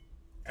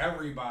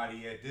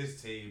 Everybody at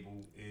this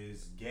table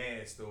is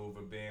gassed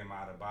over Bam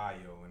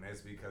Adebayo, and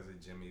that's because of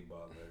Jimmy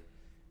Butler.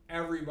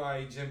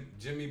 Everybody,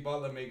 Jimmy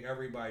Butler make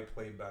everybody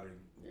play better.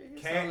 Yeah, he's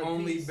a Cat solid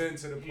only piece. been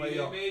to the He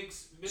playoff.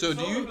 makes So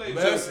do you- play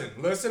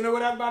Listen to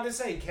what I'm about to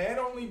say. Cat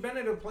only been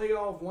to the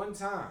playoff one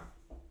time,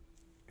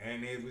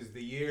 and it was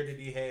the year that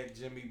he had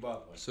Jimmy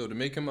Butler. So to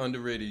make him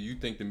underrated, you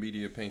think the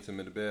media paints him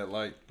in a bad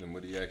light than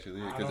what he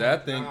actually is? I Because don't- I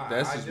think nah,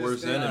 that's I his just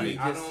worst think enemy.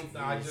 I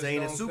just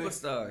ain't a don't think-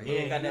 superstar. He Yeah,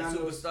 ain't got that not no-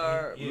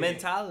 superstar yeah.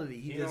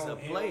 mentality. He just a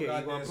don't- player. He don't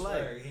got gonna that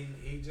play. swag.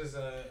 He just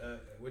a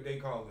what they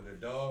call it, a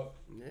dog.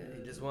 Yeah,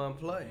 he just want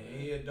to play.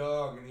 He a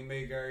dog, and he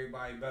make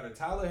everybody better.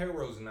 Tyler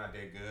Hero's not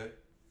that good.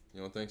 You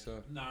don't think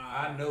so? Nah,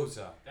 I know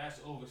so. That's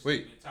overstatement.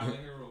 Wait. Tyler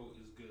Hero is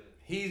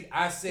good.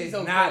 I said He's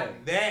okay.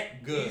 not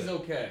that good. He's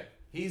okay.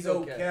 He's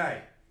okay.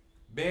 okay.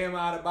 Bam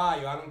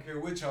Adebayo, I don't care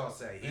what y'all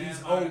say. He's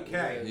Bam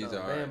okay. He's no,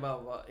 alright. Bam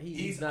Bam,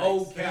 He's nice.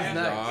 okay. He's He's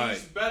nice. alright.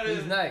 He's better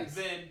He's nice.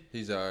 than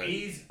He's alright.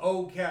 He's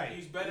okay.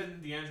 he's better than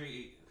DeAndre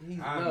Ayton. He's,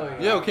 I'm no,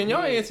 not- yeah. Yo, can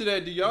y'all Yeah. answer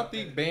that? Do y'all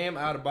think Bam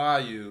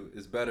Adebayo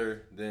is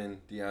better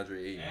than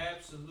DeAndre Ayton?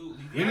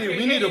 Absolutely. We need- DeAndre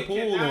we need a Ayton poll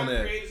cannot on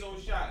that. Create his own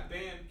shot.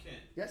 Bam can.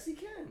 Yes, he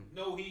can.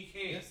 No, he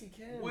can't. Yes, he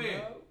can. When?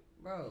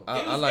 Bro. I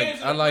There was like-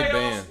 games in I the like playoffs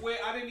Bam. Where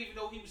I didn't even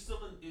know he was still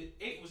in.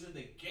 Ayton was in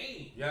the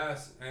game.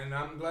 Yes, and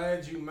I'm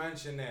glad you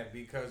mentioned that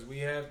because we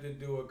have to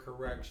do a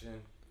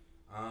correction.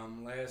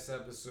 Last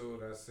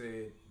episode I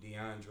said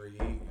DeAndre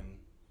Ayton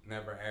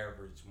never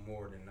averaged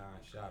more than 9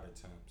 shot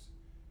attempts,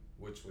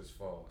 which was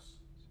false.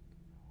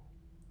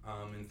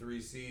 In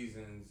 3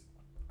 seasons,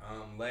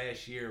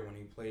 last year when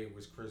he played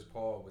with Chris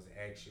Paul was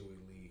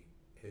actually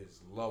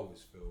his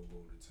lowest field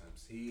goal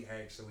attempts.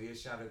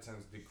 His shot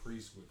attempts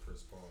decreased with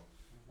Chris Paul.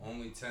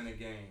 Only 10 a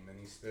game, and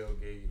he still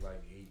gave you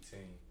like 18.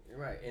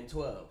 Right, and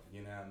 12.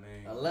 You know what I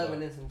mean?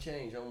 11 and some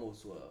change,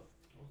 almost 12.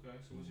 Okay,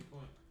 so what's your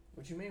point?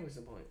 What you mean, what's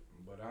the point?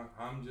 But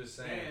I'm just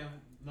saying. Bam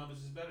numbers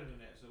is better than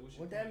that. So what's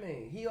your What point? that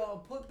mean? He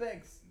all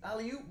putbacks,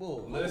 alley-oop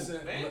ball.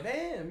 Listen, Bam?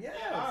 Bam, yes.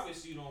 Yeah,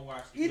 obviously you don't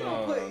watch. He the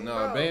don't game. put- No,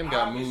 bro, Bam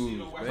got obviously moves. you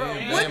don't watch Bro, the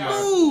game. what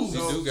Bam moves? He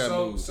do got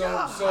moves. So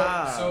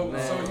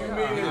you mean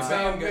that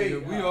Bam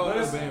made? We all know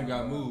Listen, Bam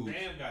got moves.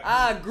 Bam got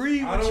I moves.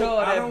 agree I with don't- y'all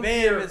I that don't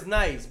Bam care. is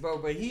nice, bro,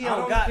 but he I don't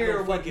don't got care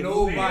no what fucking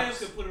nobody- moves. Bam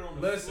could put it on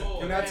the Listen,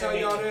 floor. can I tell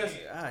y'all this?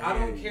 I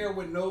don't hear care you.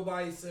 what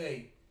nobody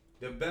say.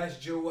 The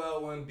best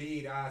Joel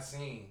Embiid I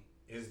seen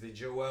is the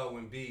Joel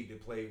Embiid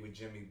that played with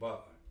Jimmy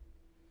Butler.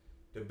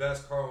 The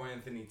best Karl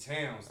Anthony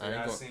Towns that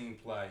I seen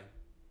play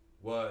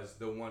was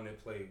the one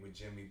that played with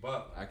Jimmy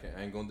Butler.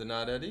 I ain't gonna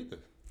deny that either.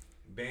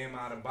 Bam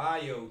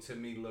Adebayo to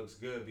me looks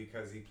good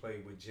because he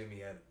played with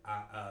Jimmy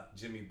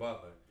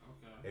Butler.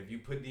 Okay, If you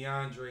put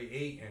DeAndre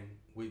Ayton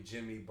with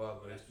Jimmy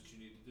Butler, that's what you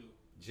need to do.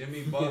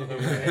 Jimmy Butler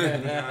would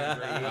have DeAndre Ayton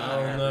I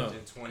don't know.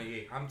 averaging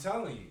 28. I'm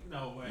telling you.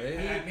 No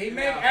way. He Nah,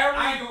 make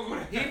I ain't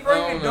gonna every he go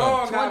bring I the don't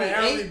dog out of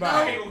 28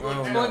 everybody. though? I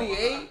don't know.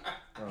 28?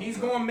 He's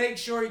gonna make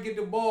sure he get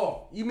the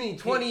ball. You mean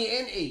 20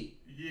 and 8?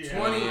 Yeah.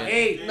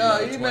 28.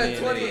 No, he meant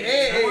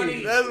 28.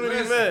 20. That's what he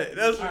Listen, meant.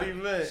 That's what he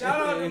meant.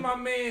 Shout out to my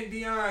man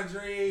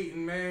DeAndre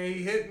Ayton, man.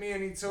 He hit me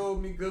and he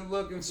told me good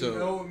looking for So-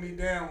 holding me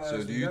down last So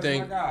week. do you That's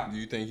think my guy.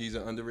 he's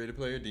an underrated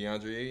player,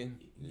 DeAndre Ayton?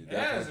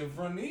 Yes, and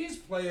from these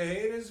player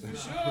haters for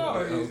sure.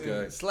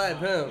 Okay. Slap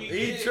him. He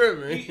is-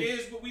 tripping. He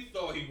is what we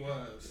thought he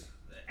was.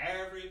 The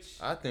average.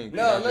 I think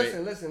No,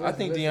 listen. I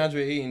think listen.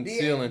 DeAndre Ayton's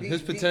ceiling,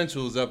 his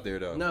potential is up there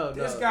though. No,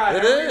 This no. guy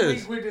It every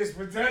is. week with his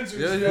potential.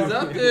 Yeah, stuff. he's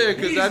up there,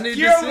 'cause I need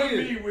to He's see killing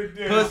it. me with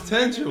this.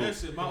 Potential.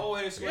 Listen, my old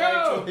head swag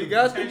Yo, told me he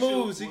got the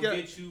potential moves, he will got-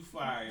 get you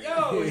fired.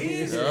 Yo,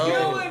 he's Yo.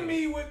 killing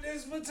me with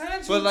this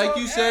potential. But like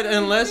you talk said, every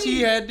unless he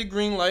week. had the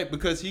green light,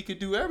 because he could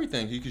do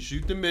everything. He could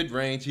shoot the mid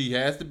range. He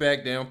has the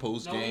back down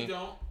post No, he game.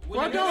 don't.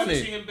 Why When don't have you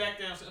he? seen him back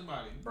down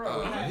somebody?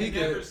 Bro, I He have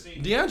never could.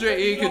 seen DeAndre You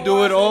Ayton don't could do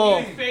watch it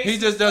all. the game. He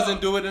just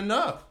doesn't do it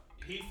enough.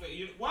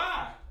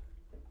 Why?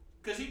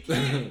 Because he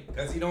can't.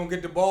 Because he don't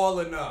get the ball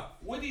enough.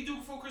 What did he do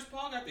before Chris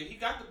Paul got there? He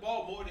got the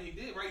ball more than he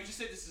did, right? You just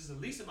said this is the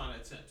least amount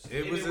of attempts.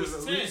 It And was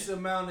his 10. least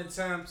amount of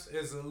attempts.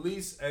 Is the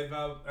least. If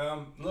I,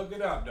 look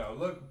it up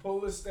though.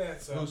 Pull his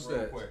stats up Who's real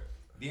stats? quick.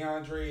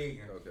 DeAndre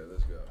Ayton. Okay,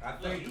 let's go. I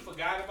Look, think you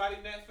forgot about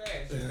him that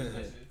fast.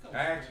 Listen, come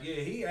on. yeah,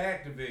 he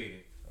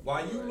activated.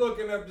 While you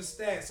looking up the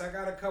stats, I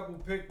got a couple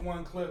pick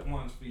one, clip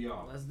ones for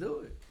y'all. Let's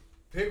do it.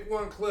 Pick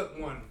one, clip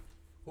one.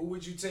 Who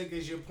would you take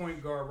as your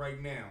point guard right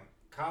now?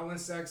 Colin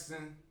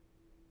Sexton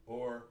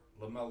or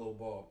LaMelo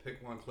Ball?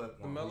 Pick one, clip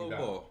one. Who you LaMelo got?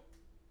 Ball.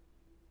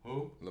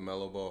 Who?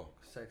 LaMelo Ball.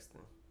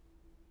 Sexton.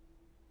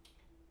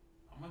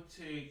 I'm gonna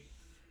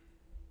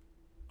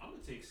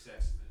take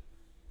Sexton.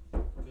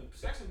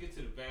 Sexton get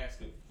to the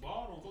basket.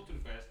 Ball don't go to the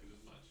basket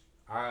as much.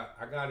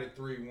 I got it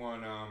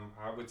 3-1.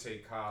 I would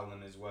take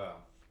Colin as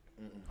well.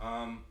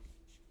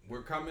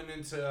 We're coming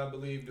into, I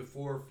believe, the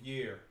 4th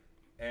year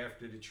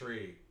after the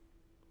trade.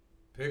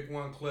 Pick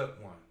one,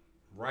 clip one.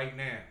 Right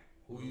now,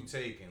 who you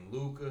taking,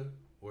 Luka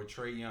or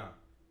Trae Young?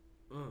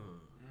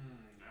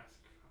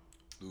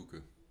 That's Luka.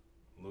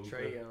 Luka.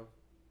 Trae Young.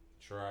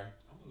 Trae.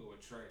 I'm gonna go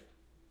with Trey.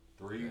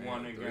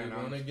 3-1 again. 3-1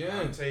 I'm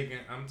again. taking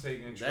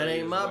Trae That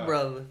ain't as my well.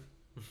 brother.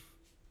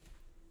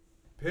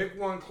 Pick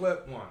one,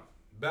 clip one.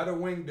 Better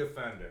wing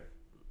defender,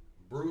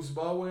 Bruce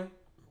Bowen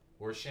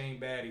or Shane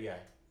Battier?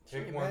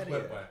 Pick Shane one, Battier.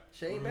 clip one.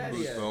 Shane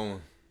Bruce Battier.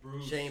 Bowen.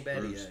 Bruce. Shane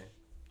Battier.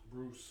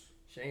 Bruce.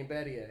 Shane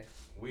Battier.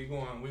 We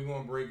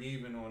going break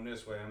even on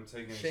this way. I'm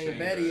taking Shane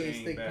Battier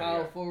stick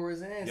power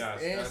forwards and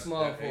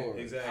small forwards.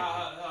 Exactly.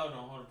 Hold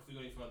on. Before we go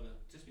any further,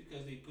 just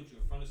because they put you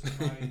in front of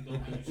somebody,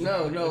 don't mean you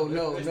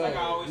No, Just like I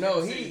always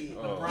no, have to he- say,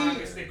 LeBron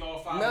can stick all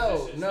 5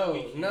 positions. he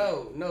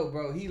can't. no,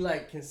 bro. He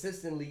like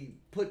consistently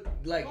put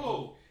like.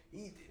 Who?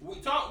 He, We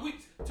talk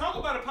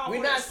about a power We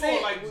forward not that score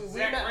saying- like we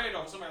Zach not-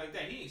 Randolph, somebody like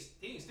that. He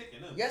ain't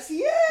sticking them. yes, he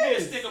He ain't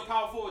is. stick a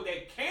power forward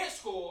that can't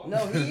score. No,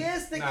 he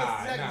is sticking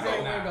Nah, Zach nah,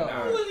 Randolph.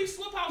 nah. Who is he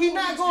slip out? He for?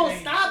 not gonna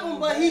Shane- stop him,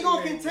 but he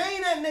gonna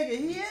contain that nigga.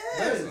 He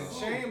Listen, is.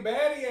 Shane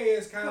Battier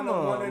is kind Come of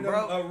on, one of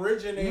bro. the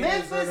originators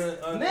Memphis, of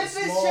the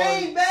Memphis, small,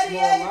 Shane small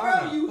Battier, bro.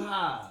 lineup. You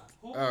high,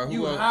 Who? Who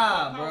you else?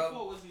 high, What power bro.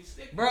 forward was he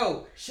sticking?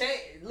 Bro, Shane,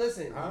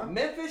 listen, Huh?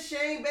 Memphis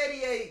Shane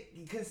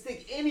Battier can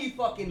stick any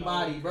fucking No,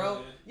 body, he bro.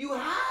 couldn't. You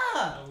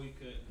high. No, we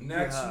couldn't.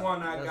 Next Yeah,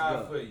 one I let's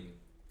got go. for you.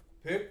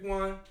 Pick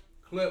one,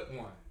 clip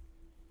one.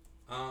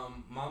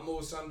 My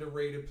most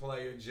underrated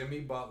player, Jimmy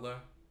Butler,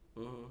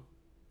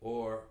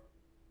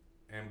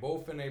 and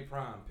both in their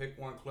prime. Pick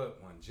one,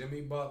 clip one.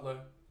 Jimmy Butler,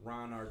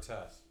 Ron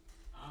Artest.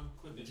 I'm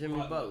clipping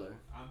Jimmy Butler.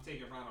 I'm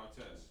taking Ron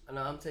Artest.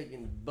 No, I'm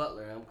taking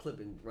Butler. I'm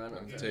clipping Ron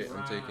I'm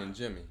Artest. taking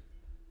Jimmy.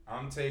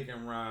 I'm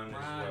taking Ron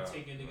as Ron well.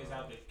 taking niggas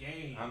out the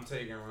game. I'm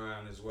taking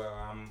Ron as well.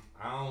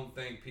 I don't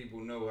think people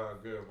know how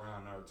good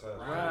Ron Artest is.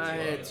 Ron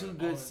had Yeah. 2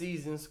 good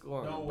seasons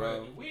scoring, No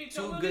bro. way. We ain't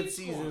 2 talking good about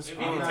seasons If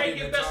scoring. you I'm take not your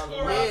even best talking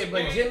scorer out about- Yeah, the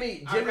but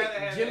game, I'd rather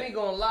have Jimmy that.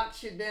 gonna lock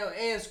shit down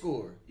and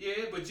score. Yeah,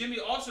 but Jimmy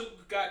also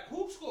got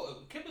who scored?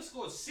 Kemba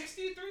scored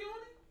 63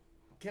 on it.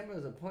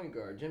 Kemba's a point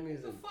guard. Jimmy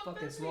is a The fuck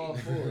fucking that small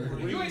mean? forward. What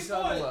You are you ain't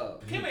talking scoring.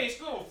 about? Kim ain't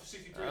scoring for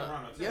 63 on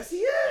Ron Artest. Yes, he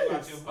You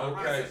got is. your Ron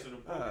Okay. Artest to the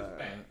broke his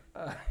back.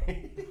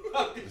 Alright.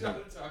 What are y'all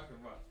talking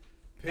about?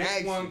 Pick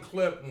Action. one,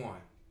 clip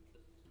one.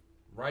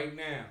 Right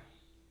now,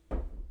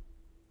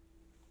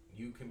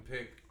 you can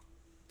pick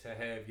to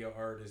have your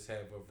artist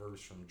have a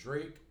verse from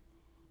Drake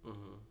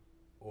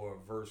or a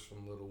verse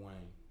from Lil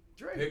Wayne.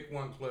 Drake. Pick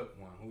one, clip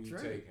one. Who you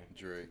Drake. taking?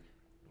 Drake.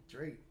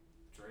 Drake.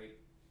 Drake.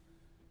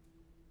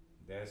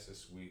 That's a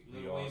sweet. We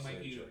Lil all Wayne said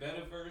might give you a Drake.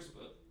 better verse,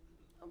 but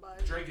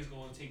Somebody. Drake is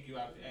going to take you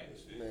out the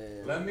atmosphere.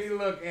 Man. Let me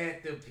look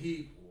at the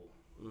people.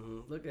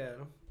 Look at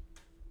him.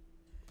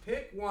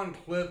 Pick one,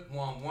 clip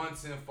one,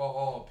 once and for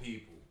all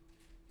people.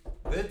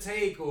 The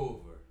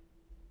Takeover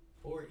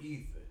or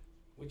Ether.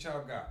 What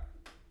y'all got?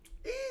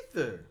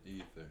 Ether.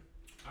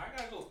 I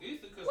gotta go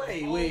Ether because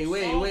Wait. I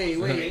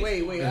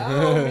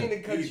don't mean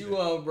to cut you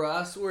off, bro.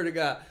 I swear to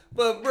God.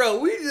 But, bro,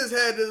 we just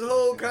had this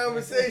whole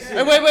conversation.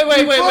 Hey, wait. Before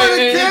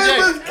the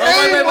cameras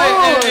came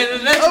on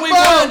And let's about-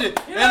 rewind it.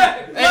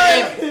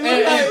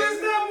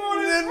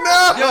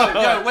 No,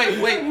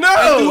 Wait. No.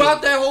 And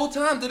throughout that whole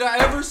time, did I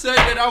ever say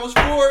that I was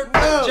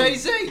for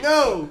Jay-Z?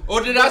 No.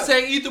 Or did I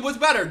say Ether was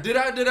better? Did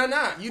I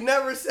not? You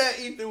never said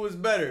Ether was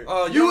better.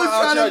 Oh, you was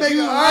trying to make an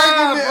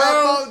argument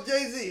about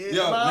Jay-Z.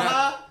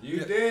 Yo,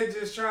 You did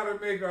just try to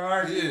make an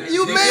argument.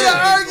 You made an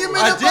argument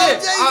I about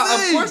did.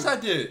 Jay-Z. Of course I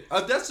did.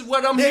 That's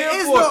what I'm There here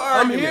is for. no I'm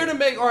argument. here to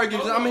make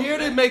arguments. I'm here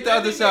to make the Let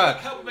other me side.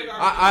 help make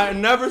I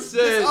never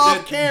said This off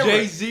that camera.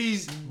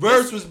 Jay-Z's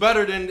verse was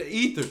better than the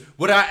Ether.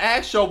 What I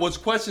asked y'all was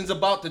questions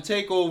about the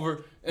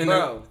takeover, and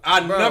Bro, I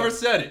bro. never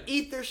said it.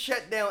 Ether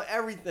shut down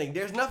everything.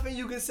 There's nothing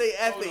you can say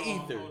after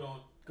Ether. Hold on.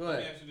 Go Let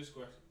ahead. me ask you this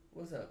question.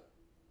 What's up?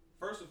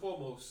 First and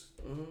foremost,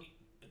 Mm-hmm.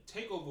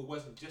 Takeover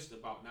wasn't just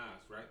about Nas,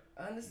 right?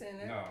 I understand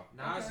that. No.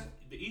 Nas, Okay.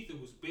 the Ether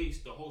was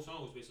based. The whole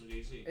song was based on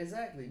Jay-Z.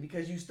 Exactly,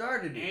 because you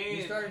started it. You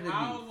And started the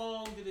how beef.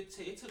 long did it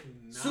take? It took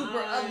 9 Super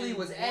Ugly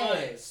was months.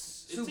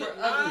 ass. It Super took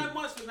Ugly. 9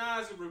 months for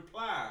Nas to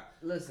reply.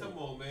 Listen. Come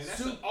on, man.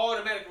 That's Su- an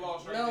automatic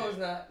loss right No, there. it's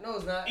not. No,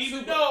 it's not.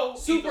 Even though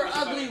Super Ether was a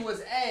Ugly better- was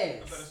a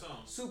better ass. song.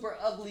 Super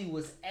Ugly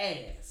was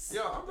ass.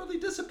 Yo, I'm really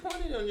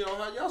disappointed in y'all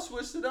how y'all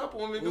switched it up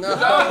on me because No.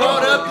 y'all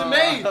brought up to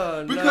me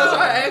No. because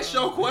I asked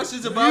y'all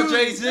questions about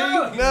Jay-Z.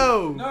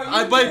 No.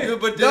 But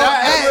did Don't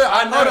I ever? ask. I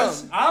Hold never.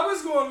 on. I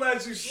was gonna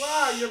let you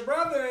slide. Your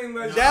brother ain't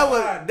let you That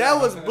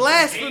slide. was Ain't no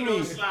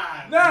blasphemy.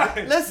 slide. Nah,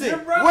 Listen, your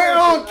brother- we're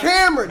on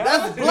camera.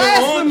 That's You're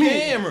on blasphemy.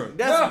 camera.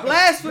 That's No.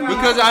 blasphemy.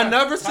 Because I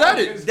never said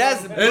it.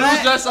 That's And it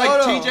was just like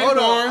Hold on, T.J. hold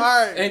on. Warren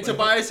All right. and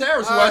Tobias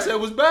Harris, who All I right. said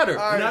was better.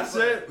 All And right. I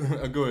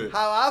said, go ahead.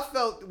 How I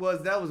felt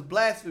was that was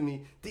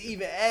blasphemy to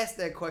even ask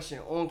that question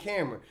on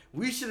camera.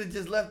 We should have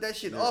just left that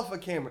shit off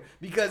of camera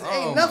because Oh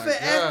ain't nothing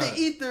my after God.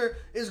 Ether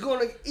is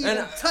gonna even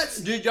And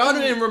touch. did y'all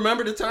didn't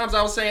remember the times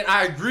I was saying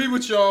I agree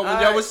with y'all when All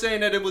y'all right. was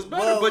saying that it was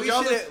better, Well, but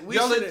y'all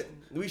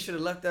we should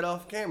have left that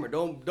off camera.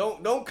 Don't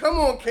come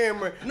on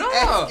camera No.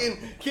 asking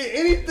can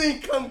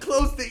anything come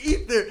close to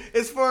Ether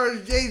as far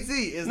as Jay-Z.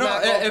 It's No,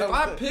 not gonna if come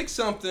I close. pick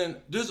something,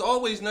 there's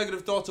always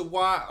negative thoughts of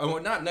why, or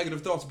not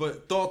negative thoughts,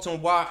 but thoughts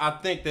on why I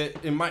think that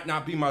it might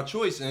not be my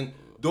choice, and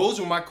those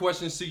were my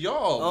questions to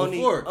y'all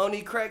before.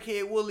 Only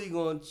crackhead Willie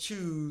gonna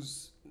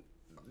choose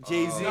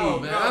Jay-Z. No,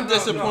 Man, no, I'm no,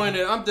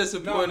 disappointed. I'm No,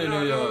 disappointed in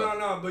y'all.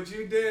 no. But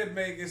you did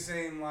make it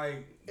seem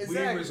like we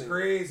Exactly. was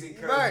crazy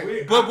because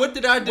Right. But what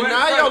did I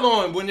deny When- y'all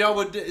on when y'all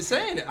were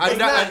saying it? I It's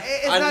not- never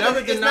it's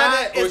not denied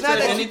that- or it's not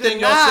said that you anything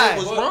y'all said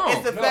was denied. wrong.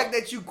 It's the No. fact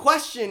that you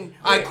question.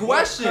 I Yeah,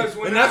 question, because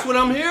when and that's I- what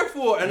I'm here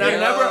for. And I Yeah.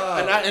 never,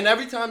 and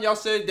every time y'all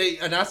said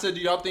and I said,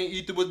 do y'all think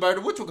Ether was better?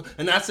 Which one?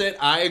 And I said,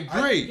 I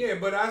agree. Yeah,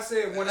 but I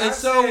said when I And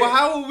so, said,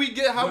 how we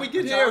get here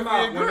if we time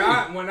out.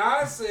 agree? When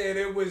I said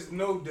it was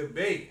no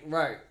debate,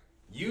 Right.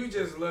 you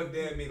just looked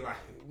at me like.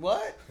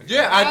 What?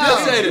 Yeah, I How?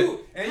 did say that.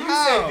 And you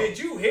How? said, "Did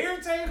you hear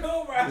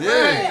Takeover?" I said,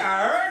 Yeah. "Yeah,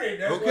 I heard it."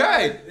 That's Okay,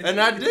 why and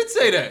I did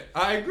say that.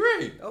 I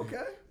agree.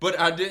 Okay. But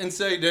I didn't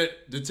say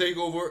that the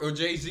takeover or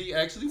Jay-Z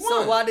actually won.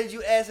 So why did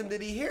you ask him?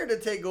 Did he hear to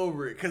take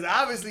over it? Because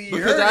obviously you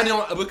Because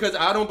heard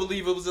I don't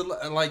believe it was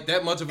like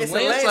that much of a It's a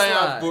landslide.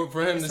 landslide.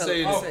 for him It's to a-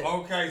 say oh, that. Oh,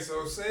 okay.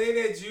 So say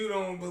that you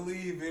don't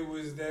believe it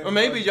was that. Or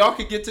maybe much. y'all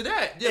could get to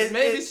that. Yeah,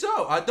 maybe it-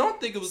 so. I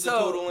don't think it was a so-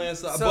 total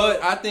landslide. so-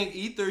 But I think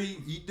Ether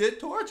he did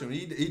torch him.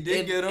 He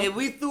did get him. If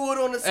we threw it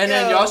on the scale, And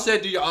then y'all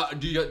said, do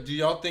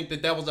y'all think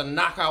that was a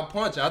knockout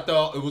punch? I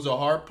thought it was a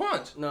hard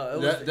punch.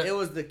 no, it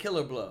was the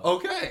killer blow.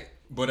 Okay,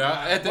 but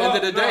at the end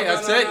of the day,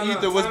 I said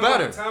Ether was Time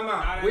better. out, time Not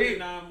out. after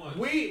 9 months.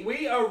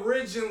 We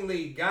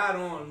originally got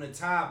on the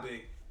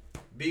topic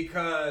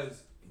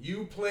because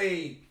you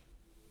played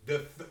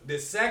the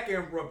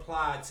second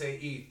reply to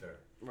Ether.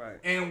 Right.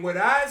 And what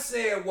I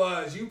said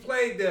was you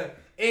played the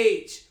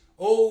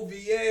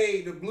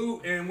HOVA, the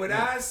blue, and what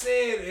I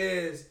said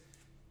is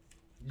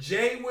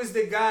Jay was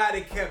the guy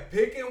that kept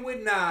picking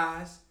with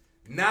Nas.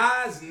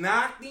 Nas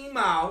knocked him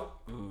out.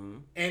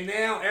 And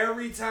now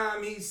every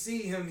time he see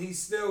him,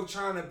 he's still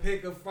trying to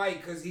pick a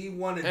fight because he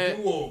want a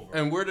do-over.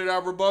 And where did I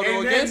rebuttal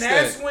And then against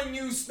that's that? when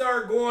you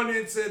start going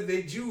into,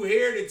 did you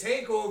hear the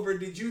takeover?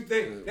 Did you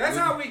think? That's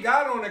how we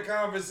got on the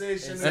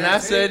conversation. And that I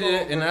said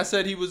Takeover. and I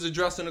said he was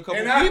addressing a couple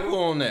And I- people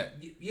on that.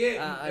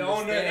 Yeah, I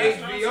on the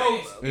understand.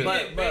 HBO.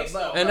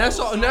 But And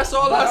that's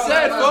all I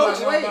said, folks.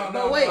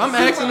 But wait, I'm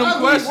asking them Super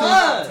Ugly questions,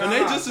 was. and they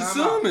just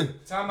assuming.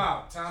 Time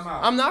out.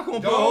 I'm not gonna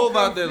put a Don't hole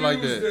out there like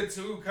confuse that.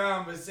 the two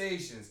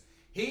conversations.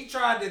 He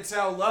tried to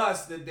tell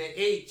us that the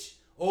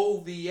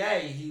HOVA,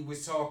 he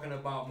was talking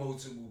about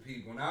multiple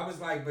people. And I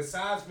was like,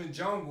 besides for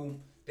Jungle,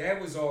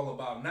 that was all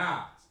about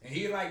Nas. And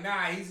he like,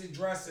 nah, he's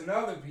addressing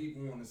other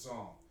people on the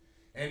song.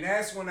 And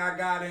that's when I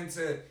got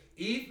into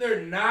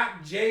Ether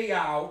knocked Jay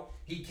out.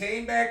 He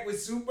came back with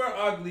Super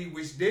Ugly,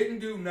 which didn't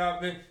do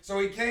nothing. So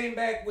he came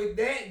back with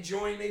that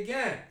joint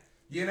again.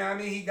 You know what I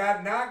mean? He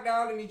got knocked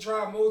out and he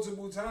tried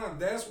multiple times.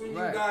 That's when you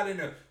got in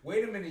the,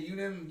 wait a minute,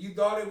 you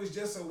thought it was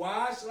just a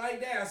wash like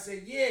that? I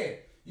said, yeah.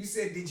 You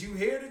said, did you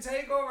hear the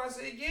takeover? I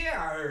said, yeah,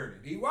 I heard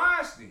it. He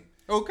washed him.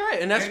 Okay,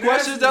 and that's And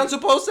questions that's- I'm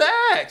supposed to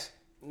ask.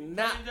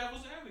 Not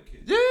Devil's advocate.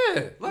 Yeah,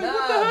 like what the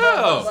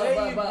Nah, hell?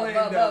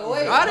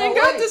 wait, I didn't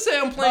got to say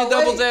I'm playing but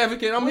wait. devil's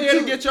advocate. I'm What here to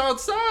you- get y'all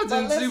sides But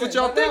and see what listen,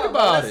 y'all but think no,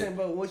 about but listen, it.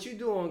 But what you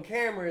do on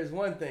camera is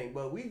one thing,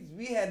 but we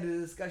had the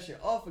discussion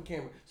off of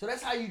camera, so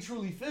that's how you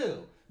truly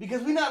feel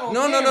because we not on.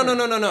 No.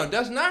 camera.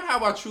 That's not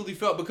how I truly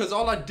felt because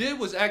all I did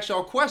was ask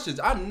y'all questions.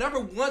 I never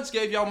once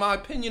gave y'all my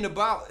opinion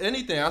about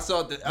anything. I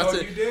saw that. I No,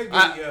 said you did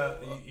get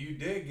you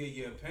did get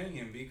your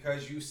opinion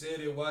because you said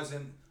it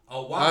wasn't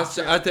a wash.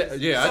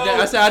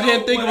 I said I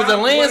didn't think it was a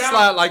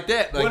landslide like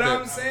that. Like what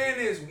that. I'm saying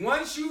is,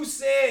 once you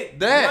said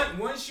That.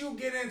 once you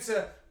get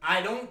into,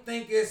 I don't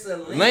think it's a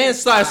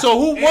Landslide. So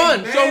who and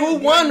won? then So who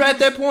when won you- at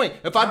that point?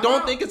 If I Time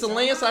don't out, think it's a time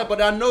landslide, out.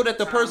 but I know that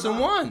the Time person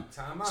out, won.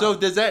 time out. So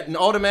does that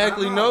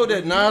automatically Time know out. that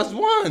When Nas you-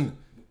 won?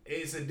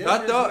 It's a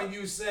difference thought- when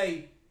you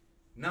say,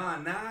 nah,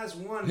 Nas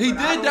won. He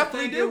but I did don't definitely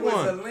think did it was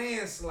won. a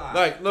landslide.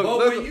 Like, look, but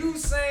look- when you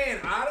saying,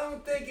 I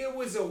don't think it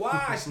was a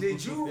wash,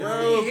 did you Yo,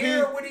 really hear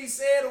people- what he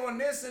said on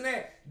this and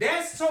that?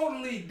 That's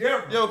totally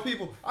different. Yo,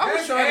 people, I was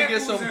That's trying to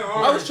get apples some. and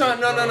I was trying.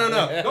 No. Don't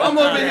I'm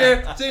do over that.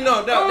 here. See,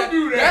 no, Don't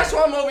do that. that's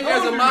why I'm over here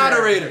as a Don't do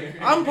moderator.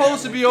 that. I'm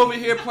supposed to be over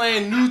here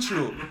playing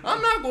neutral.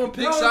 I'm not going to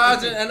pick Don't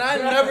sides, do that. and I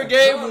Don't never do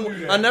gave.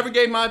 that. I never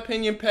gave my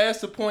opinion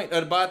past the point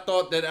that I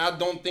thought that I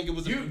don't think it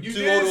was You too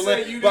did old.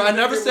 say you But I didn't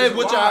never think it said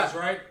was what a y'all. wash,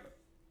 right?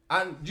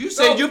 You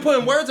said you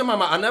putting words in my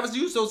mouth. I never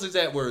used those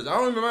exact words. I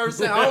don't remember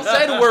saying. I don't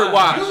say the word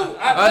wash.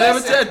 I never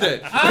listen, said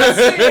that. I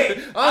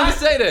said- I don't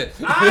say that.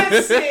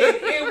 I said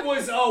it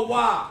was a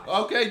wash.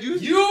 Okay,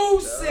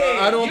 You said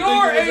I don't your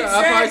think it was.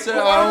 I probably exact said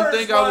I don't words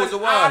think I was a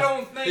wash. I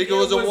don't think it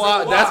was a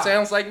wash. That wash.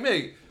 sounds like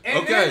me. And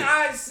Okay. then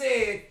I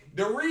said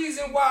the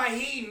reason why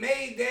he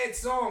made that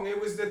song,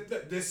 it was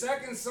the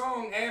second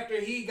song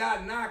after he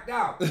got knocked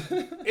out.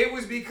 It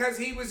was because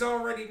he was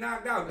already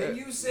knocked out. Then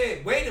you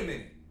said, wait a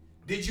minute,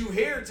 did you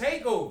hear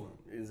Takeover?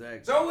 Exactly.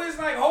 So it's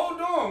like, hold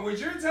on, what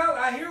you're telling,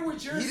 I hear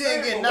what you're He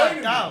saying. didn't get but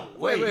knocked out.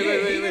 Wait, He wait.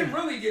 didn't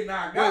really get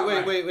knocked out.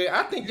 Wait.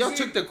 I think You y'all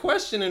see- took the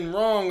questioning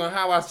wrong on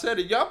how I said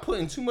it. Y'all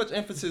putting too much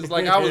emphasis.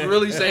 Like I was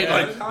really saying,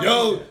 like,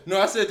 yo. No,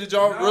 I said, did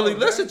y'all No, really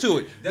that- listen to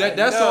it? that-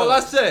 That's no, all I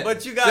said.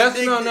 but you gotta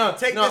dig- take no.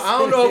 this- I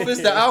don't know if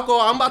it's the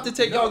alcohol. I'm about to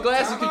take No, y'all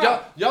glasses time because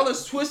out. y'all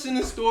is twisting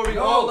the story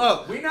No, all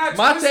up. we not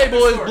My twisting table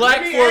the is story. black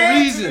Let me for a add to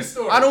reason. the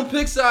story. I don't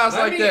pick sides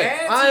Let like me that.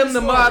 add to I am the the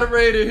story.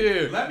 moderator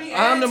here. Let me I'm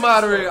add the to the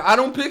moderator. story. I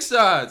don't pick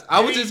sides.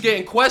 I was He- just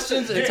getting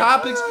questions and Yeah.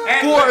 topics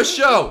And for a look,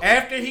 show.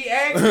 After he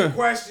asked the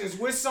questions,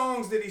 which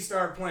songs did he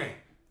start playing?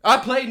 I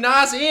played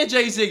Nas and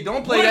Jay-Z.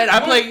 Don't play What- that. I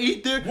what- played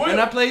Ether what-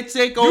 and I played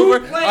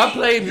Takeover. I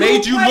played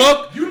Made You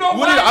Look. You know What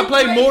why I you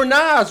played played- more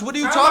Nas. What are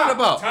you Time talking out,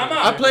 about? time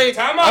out, I played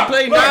time I out.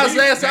 played Look, Nas'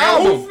 last now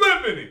album. Who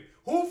flipping it?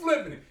 Who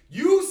flipping it?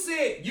 You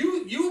said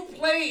you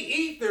played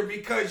Ether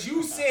because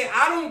you said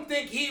I don't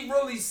think he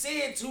really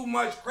said too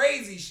much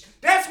crazy.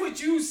 That's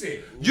what you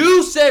said.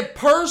 You said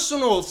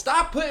personal.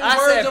 Stop putting I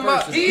words said in my.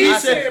 personal. He I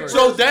said said so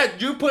personal.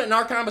 that you put in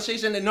our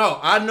conversation. And no,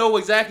 I know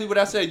exactly what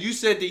I said. You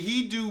said that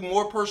he do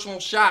more personal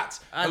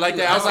shots like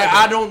that. I was like,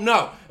 I don't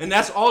know, and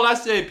that's all I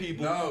said,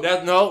 people. No.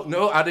 That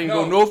no, I didn't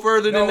go No. no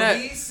further than No, that.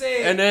 he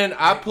said- and then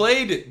I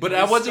played it, but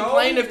I wasn't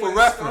playing it for when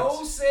reference.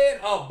 Stowe said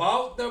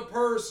about the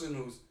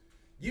personals,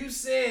 you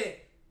said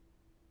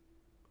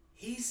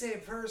he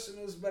said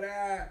personals, but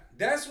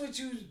that's what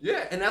you.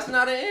 Yeah, and that's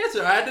not an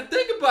answer. I had to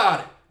think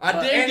about it. I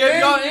didn't and give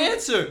then y'all an you-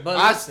 answer. But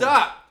I listen,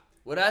 stopped.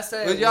 What I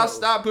said. But y'all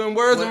stop putting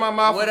words in my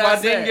mouth if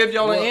I didn't give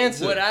y'all an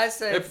answer. What I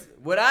said. If-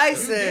 What I You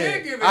said.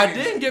 did give an I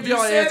answer. didn't give you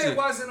y'all an said answer. it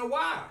wasn't a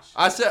wash.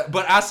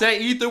 I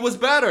said Ether was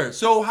better.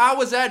 So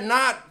how is that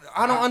not?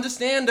 I don't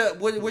understand that.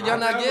 What y'all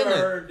not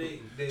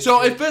getting it.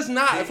 So if it's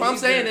not, if I'm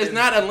saying it's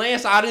not a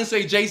landslide, I didn't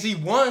say Jay-Z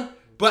won.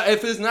 But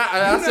if it's not,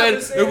 I never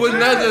said said it was Nas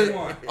never.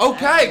 won.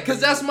 Okay, because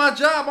that's my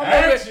job.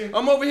 Action.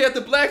 I'm over here at the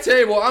black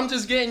table. I'm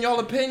just getting y'all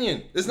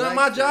opinion. It's not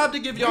my job to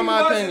give y'all We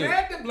my wasn't opinion.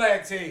 at the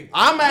black table.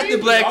 I'm at the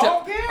black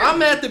all table. camera.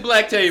 I'm at the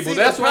black table. See,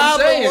 That's the what I'm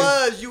problem saying.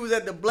 was you was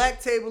at the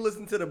black table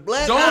listening to the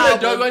black Don't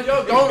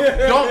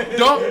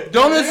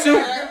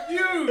assume.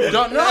 Confused.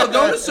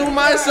 Don't assume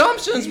my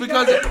assumptions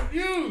because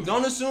Confused.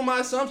 don't assume my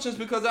assumptions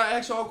because I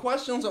ask y'all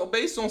questions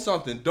based on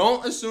something.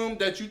 Don't assume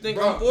that you think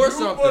Bro, I'm for you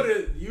something. Put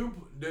it,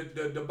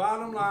 the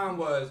bottom line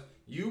was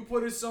you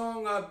put a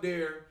song up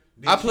there.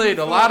 that I played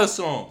you a lot thought- of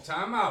songs.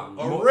 Time out. A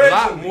lot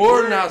Originally,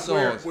 more than our where-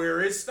 songs.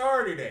 Where it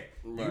started at.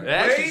 You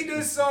Actually- played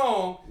the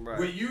song Right.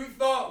 where you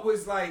thought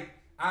was like,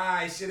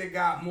 I should have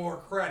got more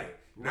credit.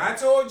 Now I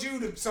told you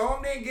the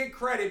song didn't get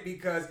credit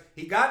because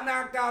he got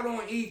knocked out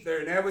on Ether,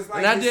 and that was like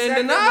And I the didn't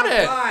second deny that.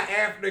 reply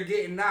after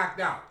getting knocked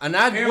out. And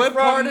I what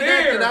from part of that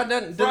there- did I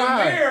deny? From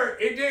there,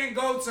 it didn't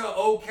go to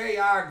okay,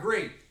 I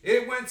agree.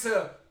 It went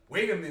to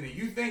wait a minute.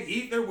 You think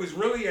Ether was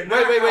really a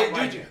knockout?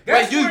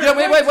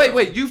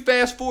 Wait. You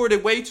fast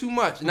forwarded way too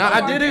much. Now No, I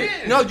I didn't.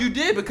 didn't. No, you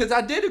did because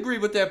I did agree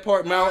with that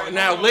part.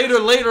 Now later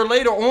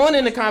on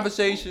in the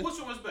conversation, Which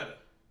one was better?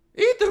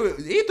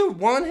 Ether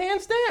won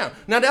hands down.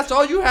 Now that's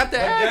all you have to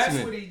But ask that's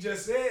me. what he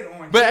just said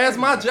on. But as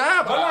camera. my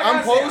job, But like I'm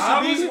I said, I was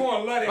supposed to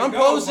gonna let be. it I'm go,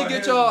 supposed to but get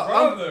his y'all.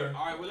 brother-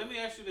 All right, well, let me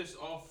ask you this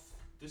off.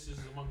 This is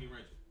a monkey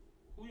wrench.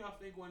 Who y'all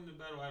think won the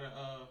battle out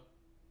of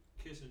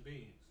Kiss and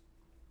Beans?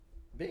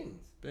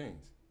 Beans.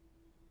 Beans.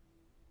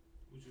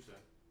 What'd you say?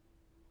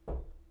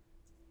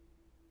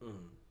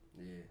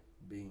 Yeah,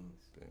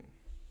 beans. Beans.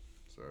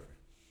 Sorry.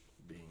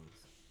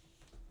 Beans.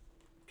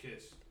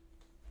 Kiss.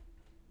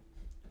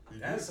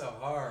 That's a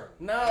hard.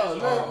 No.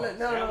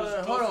 That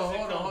was Hold close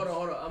as it on.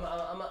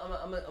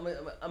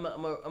 I'm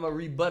gonna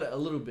rebut it a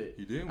little bit.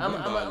 He didn't I'm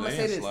win by a gonna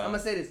say this.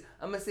 landslide.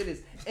 I'm gonna say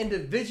this.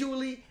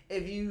 Individually,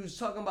 if you was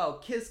talking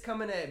about Kiss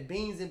coming at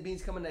Beans and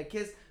Beans coming at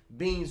Kiss,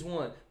 Beans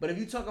won. But if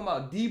you talking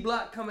about D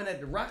Block coming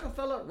at the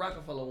Rockefeller,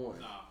 Rockefeller won.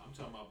 Nah, I'm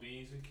talking about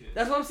Beans and Kiss.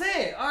 That's what I'm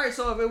saying. All right,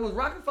 so if it was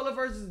Rockefeller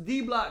versus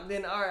D Block,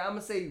 then all right, I'm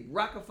gonna say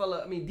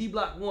D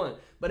Block won.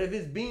 But if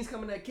it's Beans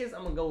coming at Kiss,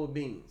 I'm gonna go with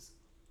Beans.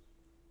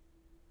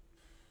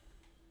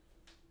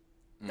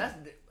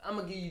 I'm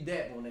gonna give you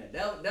that on that.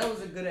 That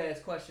was a good ass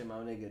question, my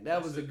nigga.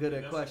 That was a good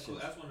ass question.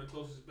 That's one of the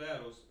closest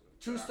battles.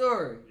 True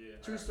story. Yeah.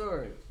 True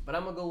story. But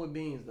I'm gonna go with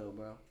Beans though,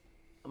 bro.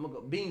 I'm gonna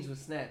go. Beans was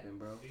snapping,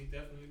 bro. He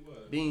definitely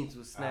was. Beans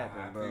was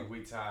snapping, I bro. think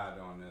we tied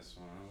on this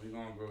one. We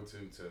gonna go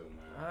 2-2, man.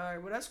 All right,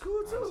 well that's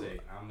cool too.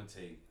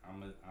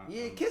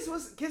 Yeah, Kiss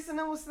and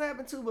them was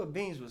snapping too, but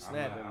Beans was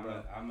snapping,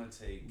 bro. I'm gonna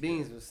take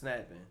Beans was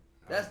snapping.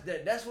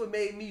 That's what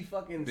made me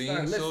fucking start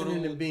Beans listening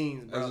solo, to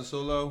Beans, bro. As a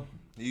solo,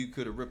 you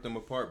could have ripped them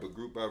apart, but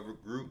group by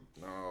group,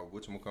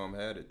 whatchamacallit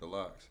had it, the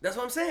Locks. That's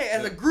what I'm saying.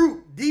 As a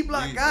group, D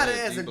Block D- got it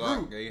yeah, as a D-Block,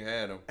 group. They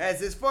had them.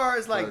 As far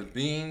as like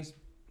Beans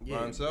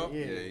by himself,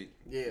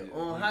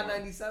 on Hot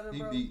 97, he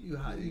bro. beat- You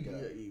hot? he You got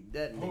it.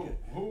 that nigga.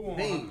 Who won?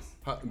 Beans.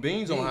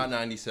 Beans on Beans. Hot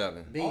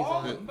 97. Beans. All,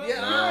 on- but yeah,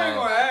 you ain't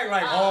gonna act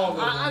like all of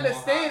them. I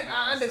understand. on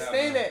I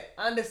understand that.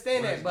 I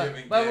understand Was that.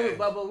 giving But gas.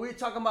 but we're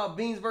talking about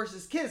Beans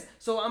versus Kiss.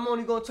 So I'm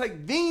only gonna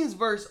take Beans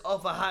verse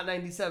off of Hot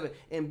 97,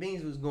 and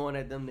Beans was going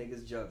at them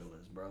niggas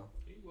jugglers, bro.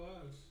 He was.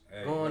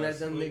 Hey, Going at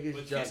listen, them niggas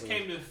But Kiss jugglers.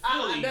 came to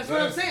Philly. That's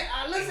what I'm saying.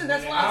 Listen,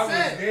 that's what I I was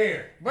said,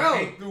 there. Bro,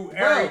 They threw bro,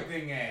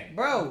 everything at it.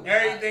 bro.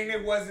 Everything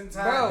that wasn't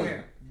tied Bro,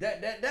 in.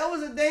 that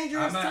was a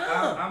dangerous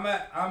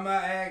time.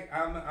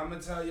 I'm gonna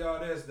tell y'all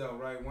this though,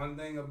 right? One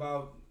thing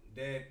about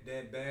that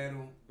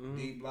battle,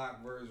 D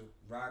Block versus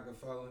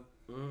Rockefeller,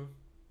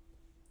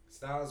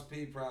 Styles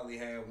P probably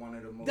had one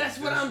of the most That's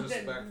what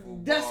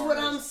disrespectful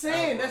I'm bars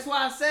saying. ever. That's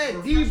why I said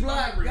Refresh D my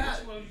Block memory. got.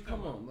 Which one you talking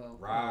Come about? on, bro.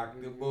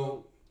 Rock the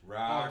boat, Oh,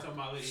 rock. talking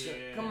about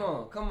yeah. Come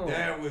on.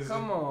 That was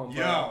Come on,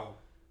 bro. yo.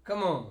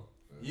 Come on.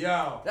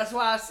 Yo. That's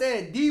why I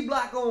said D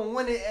Block gonna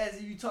win it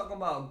as you talking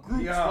about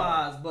groups Yo.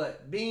 wise,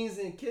 but Beans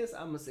and Kiss,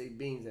 I'm gonna say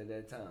Beans at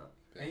that time.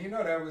 And you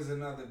know that was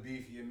another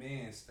beef your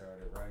man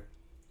started, right?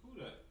 Who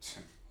that?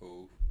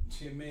 Who?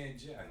 Your man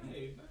Jack.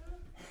 Hey,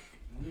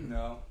 man. You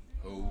know.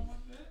 Who?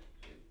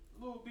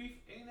 Little beef.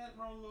 Ain't that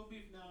wrong with little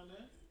beef now and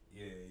then?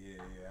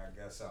 Yeah, I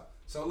guess so.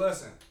 So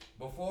listen,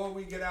 before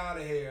we get out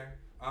of here,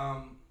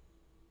 I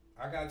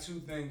got two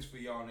things for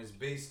y'all, and it's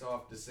based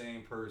off the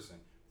same person.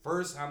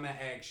 First, I'm gonna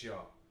ask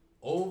y'all,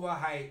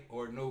 overhype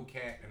or no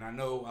cap? And I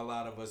know a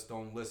lot of us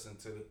don't listen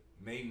to the,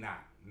 may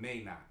not,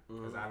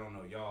 because I don't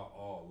know, y'all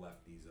all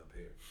lefties up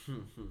here.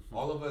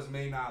 All of us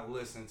may not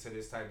listen to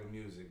this type of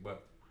music,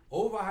 but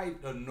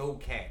overhyped or no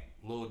cap,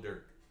 Lil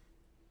Durk?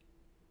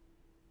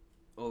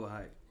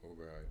 Overhyped.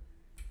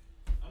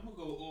 I'm gonna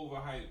go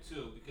overhyped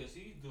too because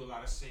he do a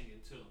lot of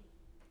singing too.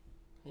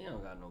 He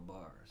don't got no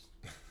bars.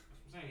 I'm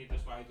saying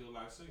that's why he do a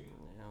lot of singing.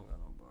 He don't got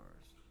no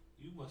bars.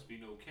 You must be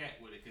no cat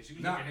with it because you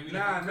Nah. looking at me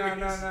like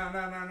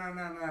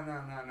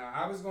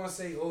I was gonna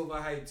say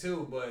overhyped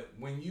too, but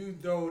when you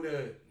throw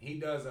he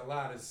does a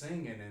lot of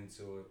singing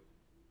into it.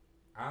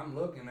 I'm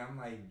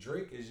like,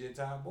 Drake is your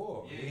top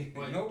boy. Yeah,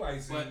 but Nobody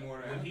sing more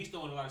than when him. he's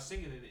throwing a lot of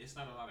singing in it, it's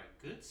not a lot of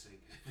good singing.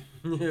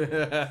 He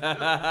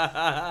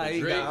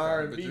Drake, got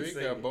R&B but Drake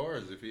singing. got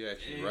bars if he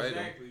actually write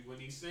them. Exactly, when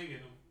he's singing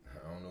them.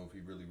 I don't know if he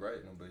really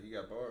writing them, but he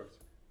got bars.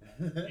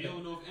 You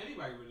don't know if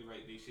anybody really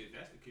write these shit.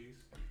 That's the case.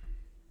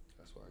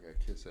 That's why I got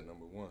Kiss at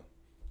number 1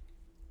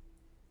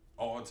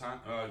 All time?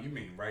 You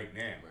mean right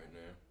now? right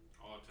now.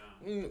 All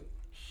time.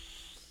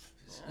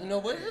 You know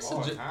what? It's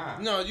All a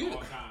time. no, you. All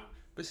time.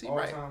 But see, All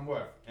right. time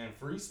what? And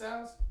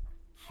freestyles?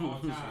 All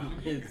time.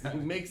 It's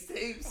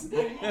mixtapes.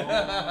 All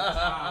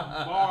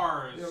time.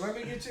 Bars. Yo, let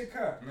me get your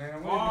cup,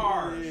 man.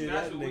 Bars. Yeah,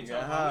 That's that what we nigga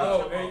talking hot. about.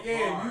 Oh, We and talking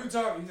yeah, about you bars.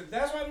 talk.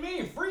 That's what I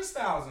mean.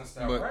 Freestyles and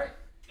stuff, But- right?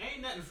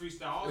 Ain't nothing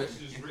freestyle. All this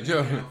shit is written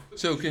Yo, down.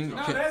 so can- No,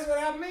 that's what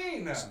I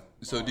mean. Though.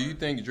 So do you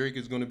think Drake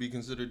is going to be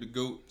considered the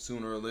GOAT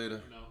sooner or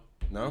later? No,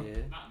 No. Yeah.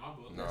 not in my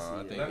book. No,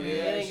 I think Let me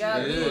It ask ain't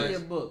gotta you be in this. your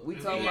book. We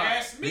If talking he about.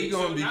 asked me, He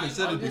gonna so be now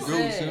considered I'm the just GOAT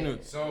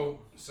saying. sooner.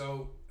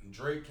 So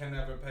Drake can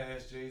never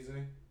pass Jay-Z?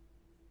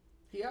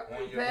 He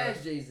already On your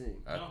passed list. Jay-Z.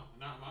 No,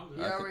 not in my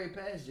He book. already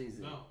passed Jay-Z.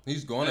 No.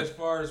 He's going As to.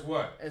 far as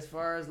what? As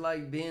far as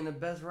like being the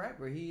best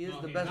rapper, he is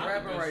No, the he's best not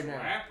rapper the best right now.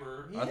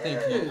 Rapper. He I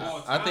think is. he.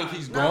 All I think time.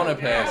 he's No, going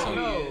to now pass he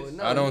him. is.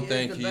 No, I don't he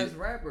think is he- the best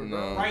rapper, bro.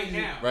 no. Right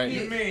now. Right.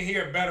 You mean he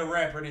a better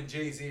rapper than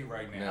Jay-Z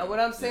right now? What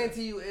I'm saying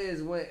to you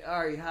is when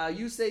how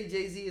you say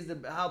Jay-Z is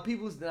how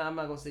people's I'm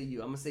not gonna say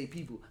you, I'm gonna say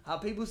people. How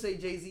people say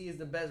Jay-Z is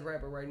the best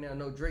rapper right now.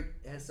 No, Drake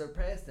has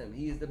surpassed him.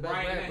 He is the best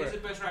Right now, rapper. he's the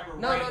best rapper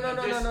No, right no, no, in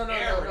no, this no, no,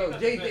 era. no, He's no. not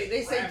the best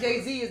They say rapper.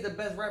 Jay-Z is the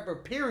best rapper,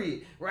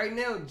 period. Right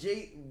now,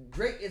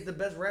 Drake is the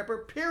best rapper,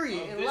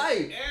 period, in This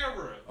life.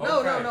 era.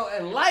 No,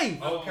 in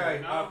life. Okay,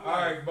 No, all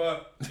right,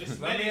 but It's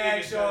let me many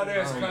ask niggas y'all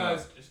that- this,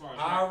 cause as far as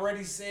I rap.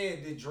 already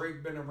said that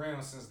Drake been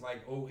around since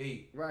like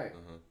 08. Right.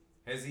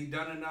 Has he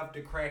done enough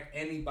to crack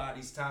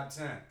anybody's top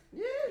 10?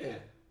 Yeah.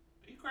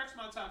 He cracks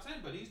my top 10,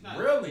 but he's not.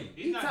 Really?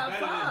 He's not top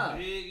better 5. than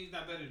Big. He's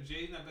not better than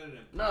Jay. He's not better than.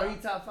 No, Pop. he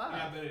top He's not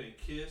 5. better than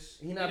Kiss.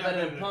 He not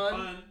better than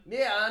Pun.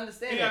 Yeah, I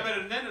understand. He's not better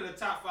than none of the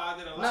top 5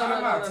 that are No,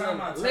 alive.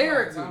 Time out.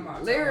 Lyrically,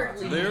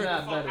 he's Lyric-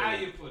 not Fuck, how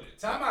better. you put it?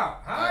 Time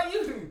out. How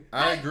you?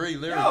 I agree Yo,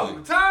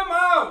 lyrically. time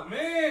out,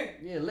 man.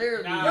 Yeah,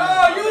 lyrically.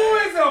 Nah. Yo, you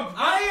is a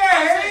player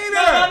hater.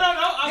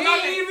 No. I'm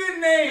not. He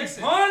even named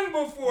Listen. Pun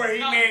before he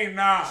No. named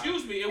Nas.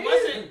 Excuse me. It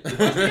wasn't.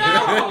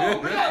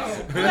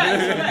 Relax.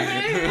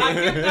 I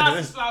give Nas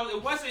his flowers.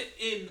 It wasn't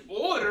in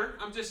order.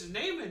 I'm just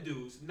naming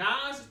dudes.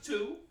 Nas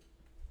 2.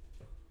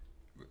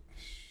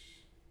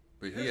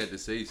 But he had to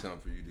say something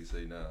for you to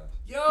say Nas.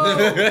 Yo,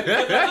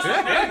 That's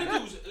what I'm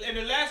naming dudes. In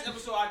the last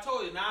episode, I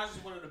told you Nas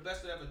is one of the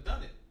best that ever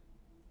done it.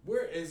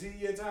 where is he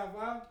your top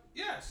 5?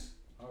 Yes.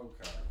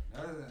 Okay.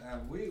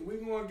 We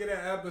gonna get an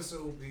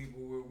episode,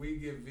 people, where we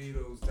get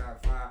Vito's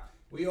top 5.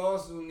 We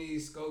also need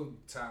Scope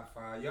top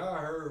 5. Y'all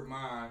heard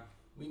mine.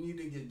 We need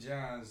to get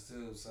John's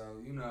too. So,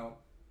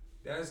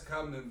 that's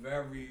coming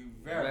very,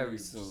 very, Very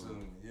soon.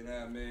 soon. You know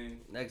what I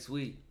mean? Next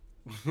week.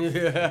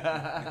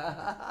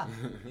 Yeah.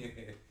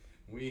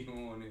 We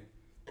on it.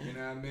 You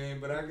know what I mean?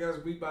 But I guess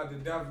we about to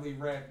definitely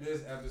wrap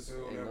this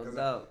episode Ain't up. no 'Cause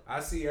doubt. I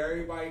see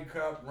everybody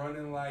cup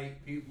running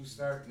light, people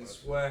starting to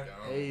sweat.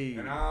 Hey,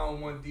 And I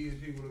don't want these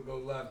people to go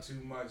left too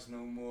much no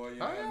more. You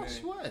know How what I y'all mean?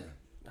 sweating?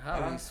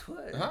 how we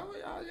sweat.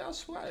 How y'all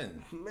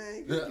sweating?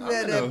 Man, Yeah, you I'm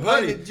had in that a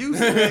pint hoodie. of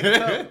juice in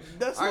that cup.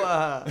 That's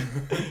why.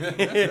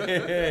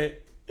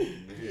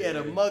 He had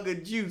a mug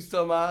of juice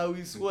talking about how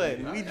we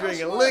sweating. We Y'all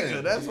drinking sweating.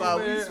 liquor. That's why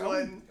we Man,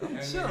 sweating. And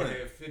they chilling.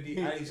 had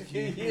 50 ice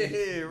cubes.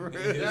 Yeah,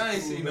 real. I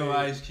ain't seen no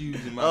ice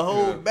cubes in my A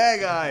whole cup.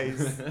 bag of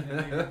ice. That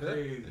nigga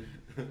crazy.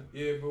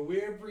 Yeah, but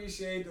we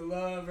appreciate the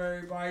love,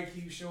 everybody.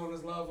 Keep showing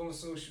us love on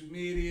social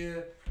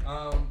media.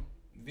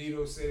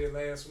 Vito said it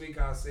last week.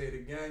 I'll say it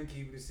again.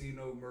 Keep it to see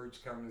no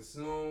merch coming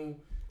soon.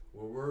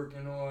 We're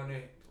working on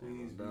it.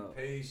 Please be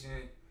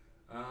patient.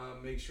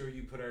 Make sure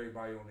you put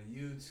everybody on the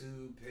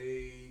YouTube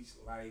page,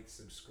 like,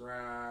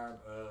 subscribe,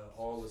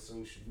 all the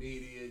social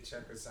media.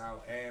 Check us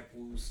out,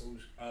 Apple,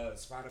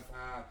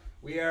 Spotify.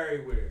 We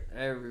everywhere.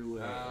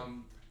 Everywhere.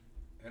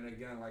 And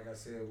again, like I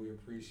said, we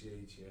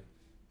appreciate you.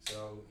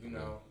 So,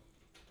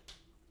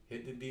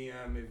 hit the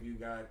DM if you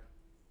got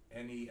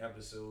any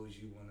episodes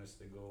you want us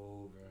to go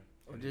over.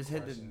 Or Any just hit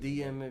the questions.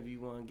 DM if you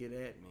want to get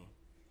at me.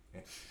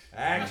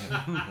 Actually,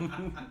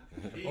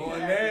 on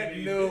that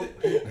note,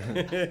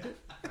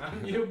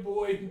 I'm your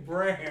boy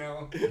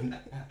Brown.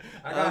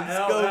 I got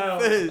I'm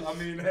Scope Fish. I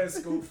mean, that's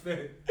Scope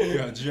Fish. You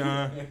got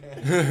John.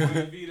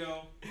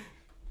 Vito.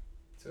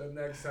 Till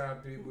next time,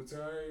 people.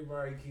 Tell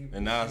everybody keep.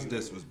 And Nas,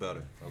 this was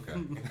better. Okay.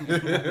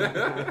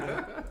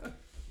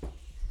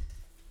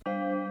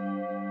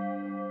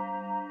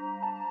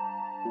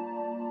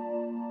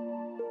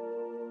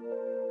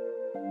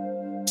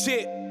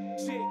 Shit.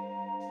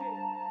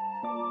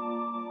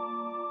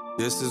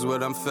 This is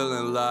what I'm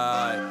feeling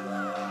like.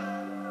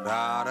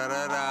 Da da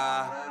da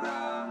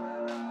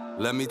da.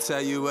 Let me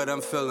tell you what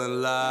I'm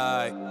feeling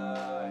like.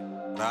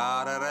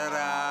 Da da da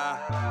da.